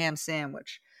obviously a ham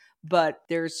sandwich, but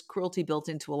there's cruelty built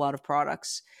into a lot of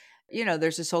products. You know,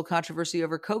 there's this whole controversy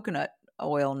over coconut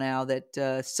oil now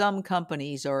that some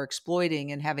companies are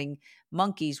exploiting and having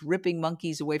ripping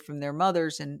monkeys away from their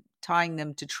mothers and tying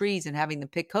them to trees and having them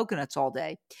pick coconuts all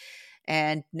day.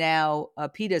 And now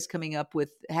PETA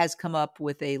has come up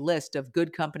with a list of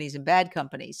good companies and bad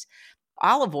companies.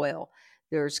 Olive oil.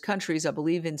 There's countries, I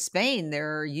believe in Spain,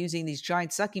 they're using these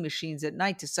giant sucking machines at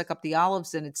night to suck up the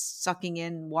olives, and it's sucking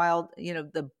in wild, you know,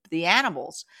 the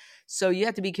animals. So you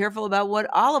have to be careful about what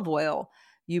olive oil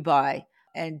you buy.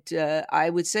 And I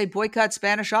would say boycott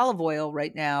Spanish olive oil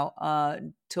right now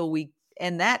until we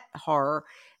end that horror.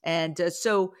 And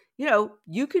so, you know,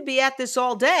 you could be at this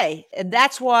all day. And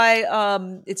that's why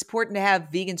it's important to have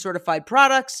vegan certified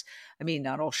products. I mean,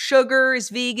 not all sugar is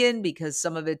vegan because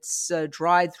some of it's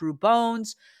dried through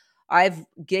bones. I've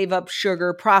gave up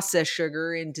processed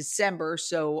sugar in December.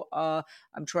 So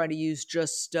I'm trying to use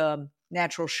just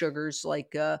natural sugars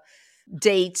like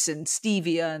dates and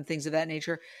stevia and things of that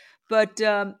nature. But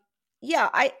yeah,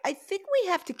 I think we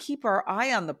have to keep our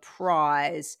eye on the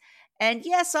prize. And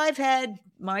yes, I've had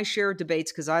my share of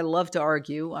debates because I love to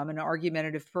argue. I'm an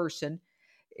argumentative person.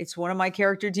 It's one of my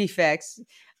character defects.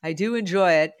 I do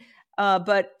enjoy it.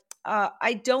 But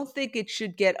I don't think it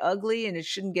should get ugly and it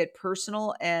shouldn't get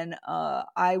personal. And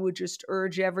I would just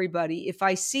urge everybody, if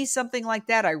I see something like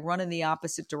that, I run in the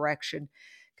opposite direction.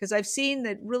 Because I've seen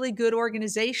that really good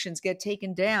organizations get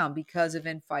taken down because of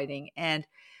infighting. And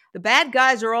the bad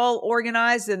guys are all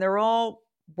organized and they're all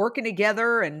working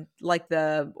together, and like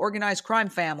the organized crime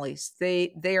families,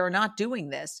 they are not doing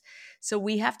this. So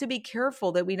we have to be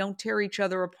careful that we don't tear each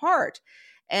other apart.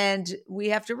 And we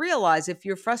have to realize if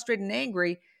you're frustrated and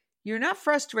angry, you're not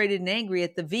frustrated and angry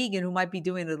at the vegan who might be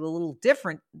doing it a little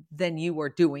different than you are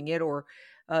doing it, or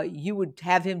you would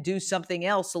have him do something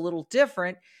else a little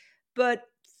different, but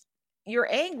you're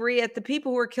angry at the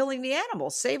people who are killing the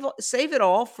animals. Save it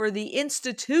all for the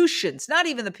institutions, not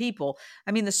even the people.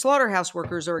 I mean, the slaughterhouse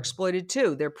workers are exploited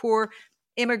too. They're poor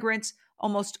immigrants,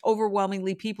 almost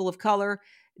overwhelmingly people of color.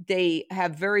 They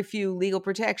have very few legal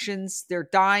protections. They're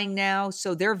dying now,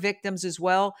 so they're victims as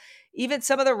well. Even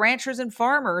some of the ranchers and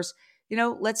farmers,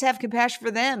 let's have compassion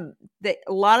for them. A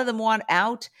lot of them want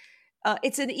out.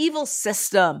 It's an evil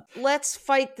system. Let's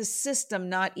fight the system,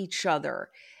 not each other.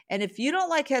 And if you don't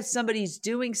like how somebody's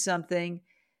doing something,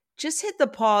 just hit the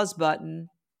pause button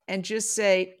and just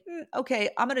say, okay,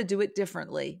 I'm going to do it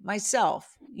differently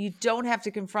myself. You don't have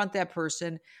to confront that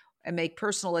person and make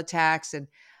personal attacks and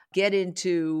get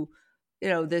into,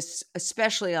 this,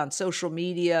 especially on social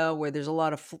media where there's a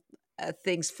lot of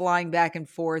things flying back and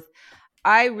forth.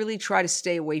 I really try to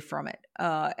stay away from it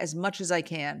as much as I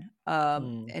can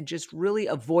and just really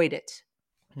avoid it.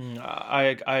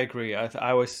 I agree.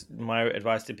 I always, my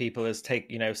advice to people is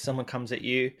if someone comes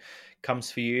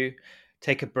for you,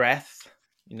 take a breath,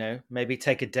 maybe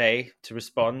take a day to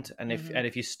respond. And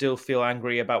if you still feel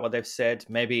angry about what they've said,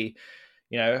 maybe,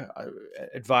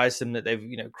 advise them that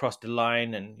they've, crossed the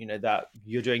line and, that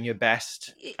you're doing your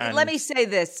best. And let me say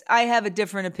this. I have a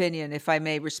different opinion, if I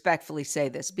may respectfully say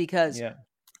this, because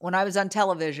when I was on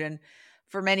television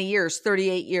for many years,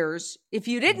 38 years, if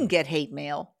you didn't get hate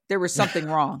mail, there was something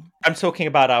wrong. I'm talking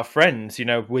about our friends,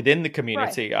 within the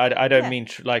community. Right. I don't mean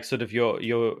sort of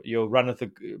your run of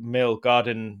the mill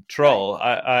garden troll.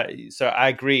 Right. So I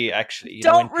agree. Actually,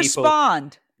 don't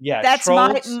respond. That's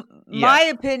trolls, my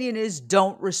opinion is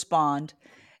don't respond.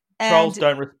 Trolls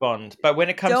don't respond. But when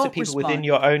it comes to people within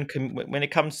your own, when it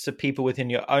comes to people within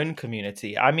your own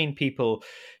community, I mean people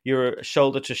you're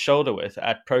shoulder to shoulder with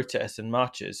at protests and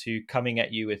marches who coming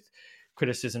at you with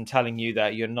criticism, telling you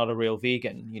that you're not a real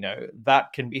vegan,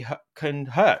 that can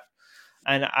hurt.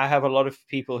 And I have a lot of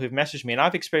people who've messaged me, and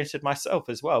I've experienced it myself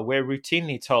as well. We're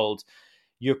routinely told,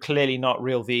 you're clearly not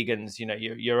real vegans.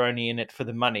 You're only in it for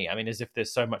the money. I mean, as if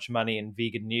there's so much money in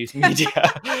vegan news media.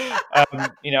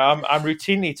 I'm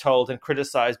routinely told and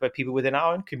criticized by people within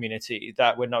our own community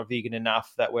that we're not vegan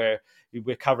enough, that we're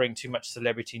covering too much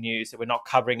celebrity news, that we're not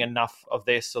covering enough of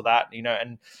this or that.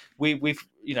 And we've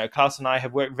Klaus and I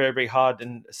have worked very, very hard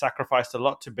and sacrificed a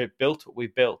lot to build what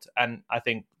we've built. And I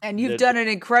think, and you've done an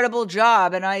incredible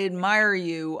job, and I admire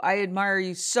you. I admire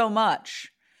you so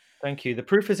much. Thank you. The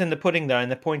proof is in the pudding, though,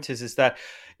 and the point is that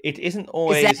it isn't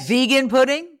always... Is that vegan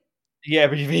pudding? Yeah,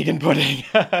 but vegan pudding.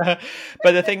 But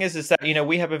the thing is that,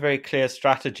 we have a very clear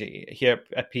strategy here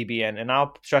at PBN, and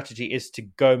our strategy is to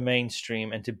go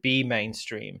mainstream and to be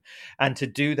mainstream. And to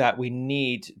do that, we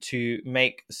need to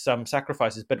make some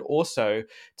sacrifices, but also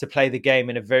to play the game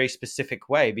in a very specific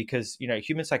way, because,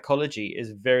 human psychology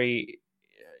is very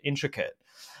intricate.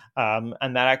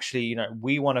 And that actually,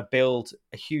 we want to build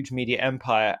a huge media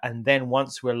empire. And then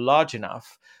once we're large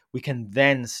enough, we can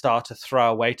then start to throw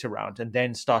our weight around and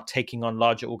then start taking on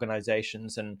larger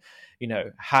organizations and,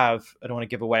 I don't want to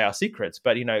give away our secrets,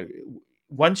 but,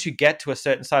 once you get to a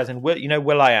certain size, and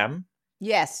will.i.am.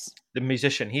 Yes. The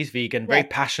musician, he's vegan, very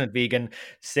passionate vegan,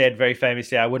 said very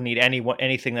famously, I wouldn't eat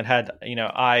anything that had,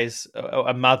 eyes, or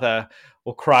a mother,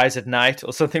 or cries at night,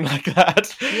 or something like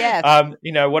that. Yes.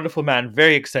 Wonderful man,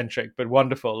 very eccentric, but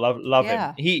wonderful. Love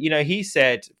him. He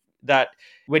said that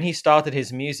when he started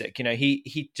his music,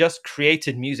 he just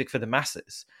created music for the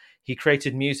masses. He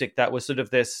created music that was sort of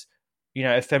this,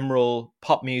 ephemeral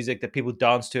pop music that people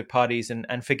dance to at parties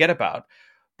and forget about.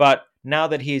 But now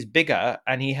that he is bigger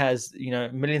and he has,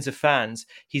 millions of fans,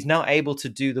 he's now able to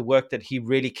do the work that he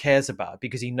really cares about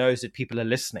because he knows that people are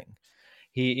listening.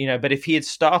 But if he had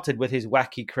started with his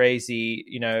wacky,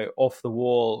 crazy, off the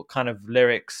wall kind of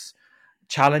lyrics,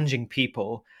 challenging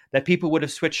people, that people would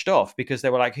have switched off because they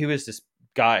were like, who is this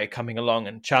guy coming along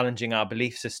and challenging our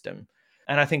belief system?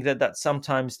 And I think that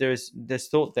sometimes there's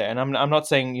thought there. And I'm not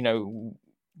saying,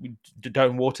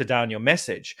 don't water down your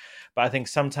message, but I think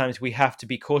sometimes we have to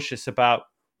be cautious about,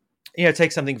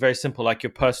 take something very simple like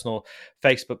your personal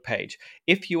Facebook page.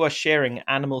 If you are sharing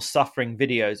animal suffering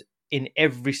videos in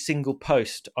every single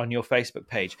post on your Facebook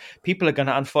page, people are going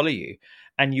to unfollow you,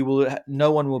 and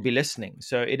no one will be listening.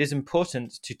 So it is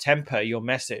important to temper your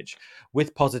message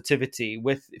with positivity,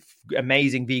 with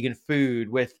amazing vegan food,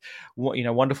 with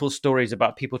wonderful stories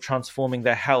about people transforming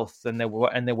their health and their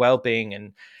well-being,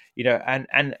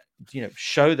 and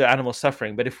show the animal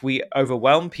suffering. But if we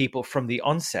overwhelm people from the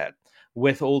onset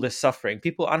with all this suffering,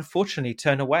 people unfortunately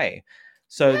turn away.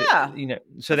 So,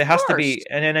 so there has to be,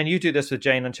 and then you do this with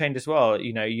Jane Unchained as well.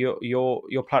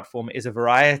 Your platform is a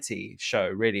variety show,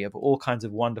 really, of all kinds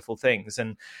of wonderful things.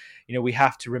 And, we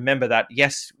have to remember that,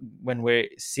 yes, when we're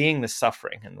seeing the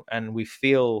suffering and we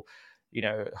feel,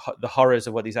 the horrors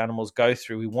of what these animals go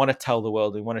through, we want to tell the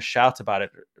world, we want to shout about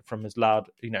it from as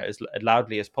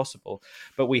loudly as possible.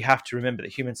 But we have to remember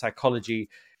that human psychology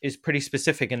is pretty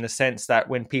specific in the sense that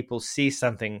when people see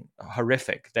something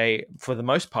horrific, they, for the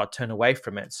most part, turn away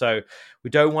from it. So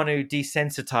we don't want to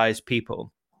desensitize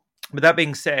people But that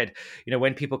being said,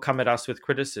 when people come at us with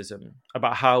criticism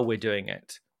about how we're doing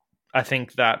it, I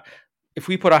think that if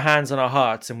we put our hands on our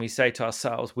hearts and we say to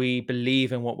ourselves, we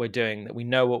believe in what we're doing, that we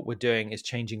know what we're doing is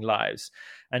changing lives,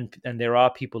 and there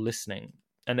are people listening,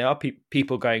 and there are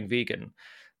people going vegan,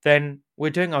 then we're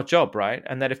doing our job, right?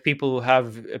 And that if people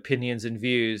have opinions and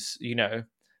views,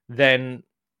 then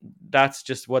that's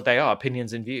just what they are,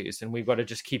 opinions and views. And we've got to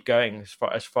just keep going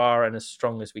as far and as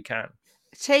strong as we can.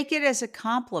 Take it as a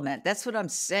compliment. That's what I'm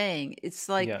saying. It's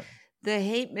like the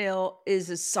hate mail is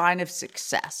a sign of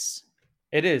success.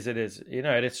 It is.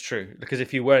 It's true. Because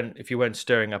if you weren't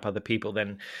stirring up other people,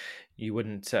 then you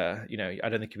wouldn't, I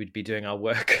don't think you would be doing our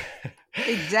work.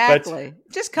 Exactly.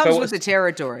 It just comes with the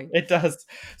territory. It does.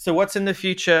 So what's in the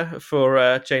future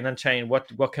for Jane Unchained?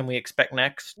 What can we expect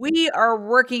next? We are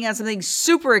working on something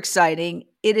super exciting.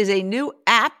 It is a new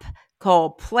app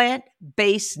called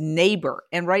Plant-Based Neighbor.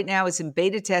 And right now it's in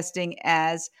beta testing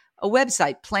as a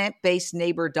website,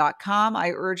 plantbasedneighbor.com.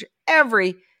 I urge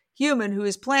every human who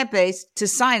is plant-based to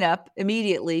sign up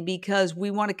immediately, because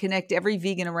we want to connect every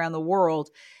vegan around the world,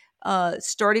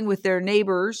 starting with their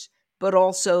neighbors, but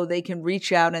also they can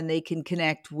reach out and they can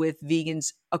connect with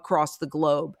vegans across the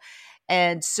globe.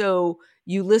 And so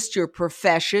you list your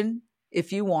profession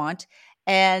if you want.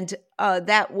 And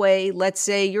that way, let's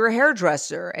say you're a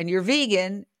hairdresser and you're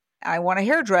vegan. I want a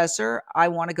hairdresser. I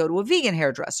want to go to a vegan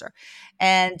hairdresser.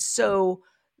 And so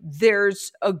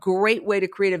there's a great way to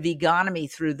create a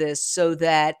vegonomy through this, so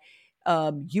that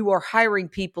you are hiring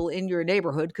people in your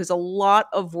neighborhood, because a lot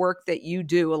of work that you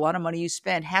do, a lot of money you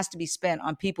spend, has to be spent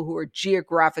on people who are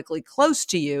geographically close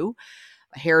to you: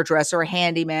 a hairdresser, a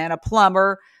handyman, a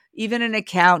plumber, even an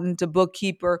accountant, a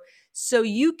bookkeeper. So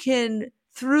you can,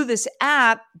 through this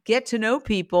app, get to know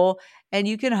people, and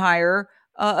you can hire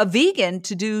a vegan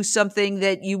to do something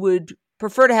that you would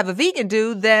prefer to have a vegan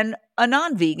do than a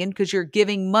non-vegan, because you're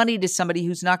giving money to somebody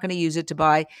who's not going to use it to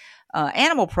buy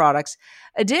animal products.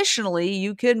 Additionally,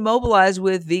 you can mobilize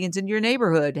with vegans in your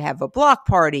neighborhood, have a block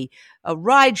party, a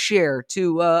ride share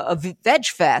to a veg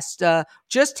fest,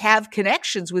 just have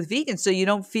connections with vegans, so you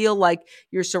don't feel like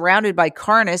you're surrounded by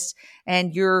carnists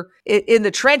and you're in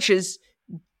the trenches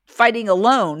fighting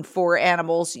alone for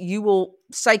animals. You will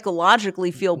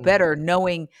psychologically feel better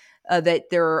knowing that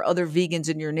there are other vegans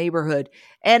in your neighborhood,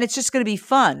 and it's just going to be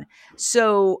fun.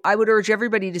 So I would urge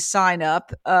everybody to sign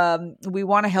up. We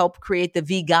want to help create the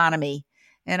vegonomy.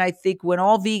 And I think when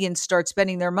all vegans start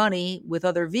spending their money with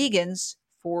other vegans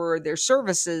for their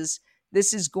services,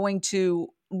 this is going to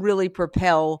really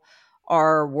propel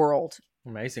our world.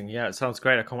 Amazing. Yeah, it sounds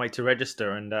great. I can't wait to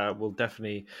register, and we'll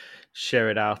definitely share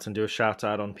it out and do a shout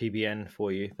out on PBN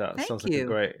for you. That sounds like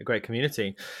a great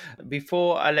community.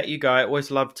 Before I let you go, I always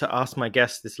love to ask my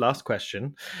guests this last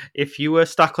question. If you were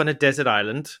stuck on a desert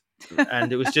island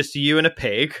and it was just you and a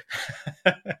pig,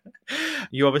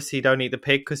 you obviously don't eat the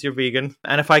pig because you're vegan.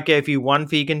 And if I gave you one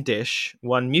vegan dish,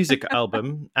 one music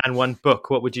album, and one book,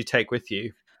 what would you take with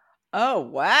you? Oh,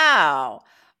 wow.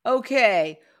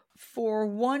 Okay. For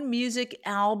one music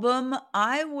album,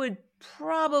 I would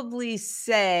probably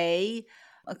say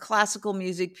a classical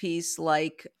music piece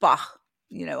like Bach.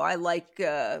 I like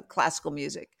classical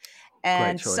music,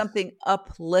 and something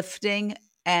uplifting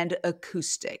and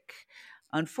acoustic.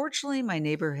 Unfortunately, my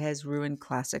neighbor has ruined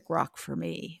classic rock for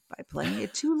me by playing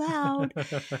it too loud.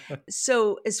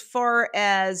 So as far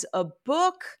as a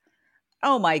book,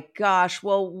 oh my gosh,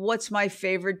 well, what's my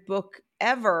favorite book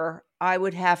ever? I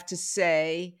would have to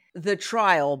say The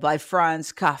Trial by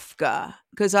Franz Kafka,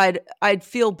 because I'd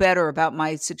feel better about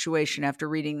my situation after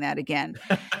reading that again.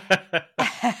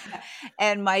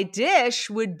 And my dish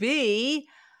would be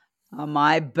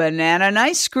my banana and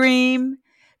ice cream,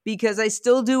 because I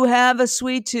still do have a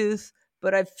sweet tooth,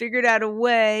 but I've figured out a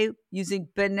way using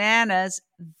bananas,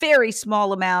 very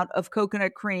small amount of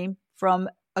coconut cream from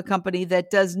a company that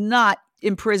does not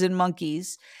imprison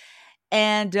monkeys,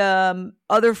 and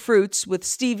other fruits with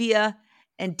stevia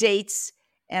and dates.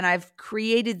 And I've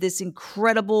created this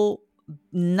incredible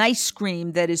nice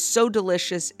cream that is so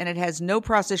delicious, and it has no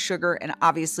processed sugar and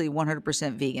obviously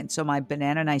 100% vegan. So my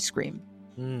banana and ice cream.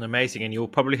 Amazing. And you'll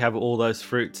probably have all those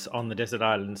fruits on the desert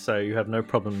island, so you have no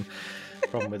problem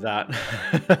with that.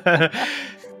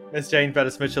 Ms. Jane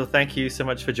Velez Mitchell, thank you so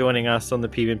much for joining us on the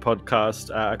PBN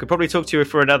podcast. I could probably talk to you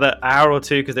for another hour or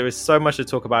two, because there is so much to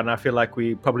talk about, and I feel like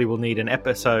we probably will need an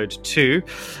episode 2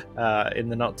 in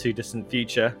the not too distant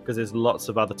future, because there's lots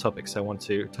of other topics I want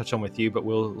to touch on with you, but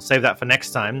we'll save that for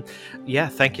next time. Yeah,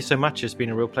 thank you so much. It's been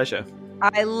a real pleasure.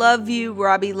 I love you,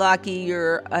 Robbie Lockie.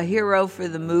 You're a hero for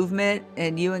the movement,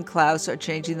 and you and Klaus are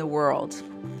changing the world.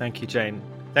 Thank you, Jane.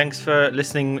 Thanks for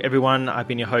listening, everyone. I've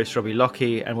been your host, Robbie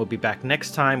Lockie, and we'll be back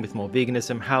next time with more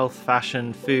veganism, health,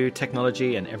 fashion, food,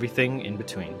 technology, and everything in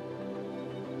between.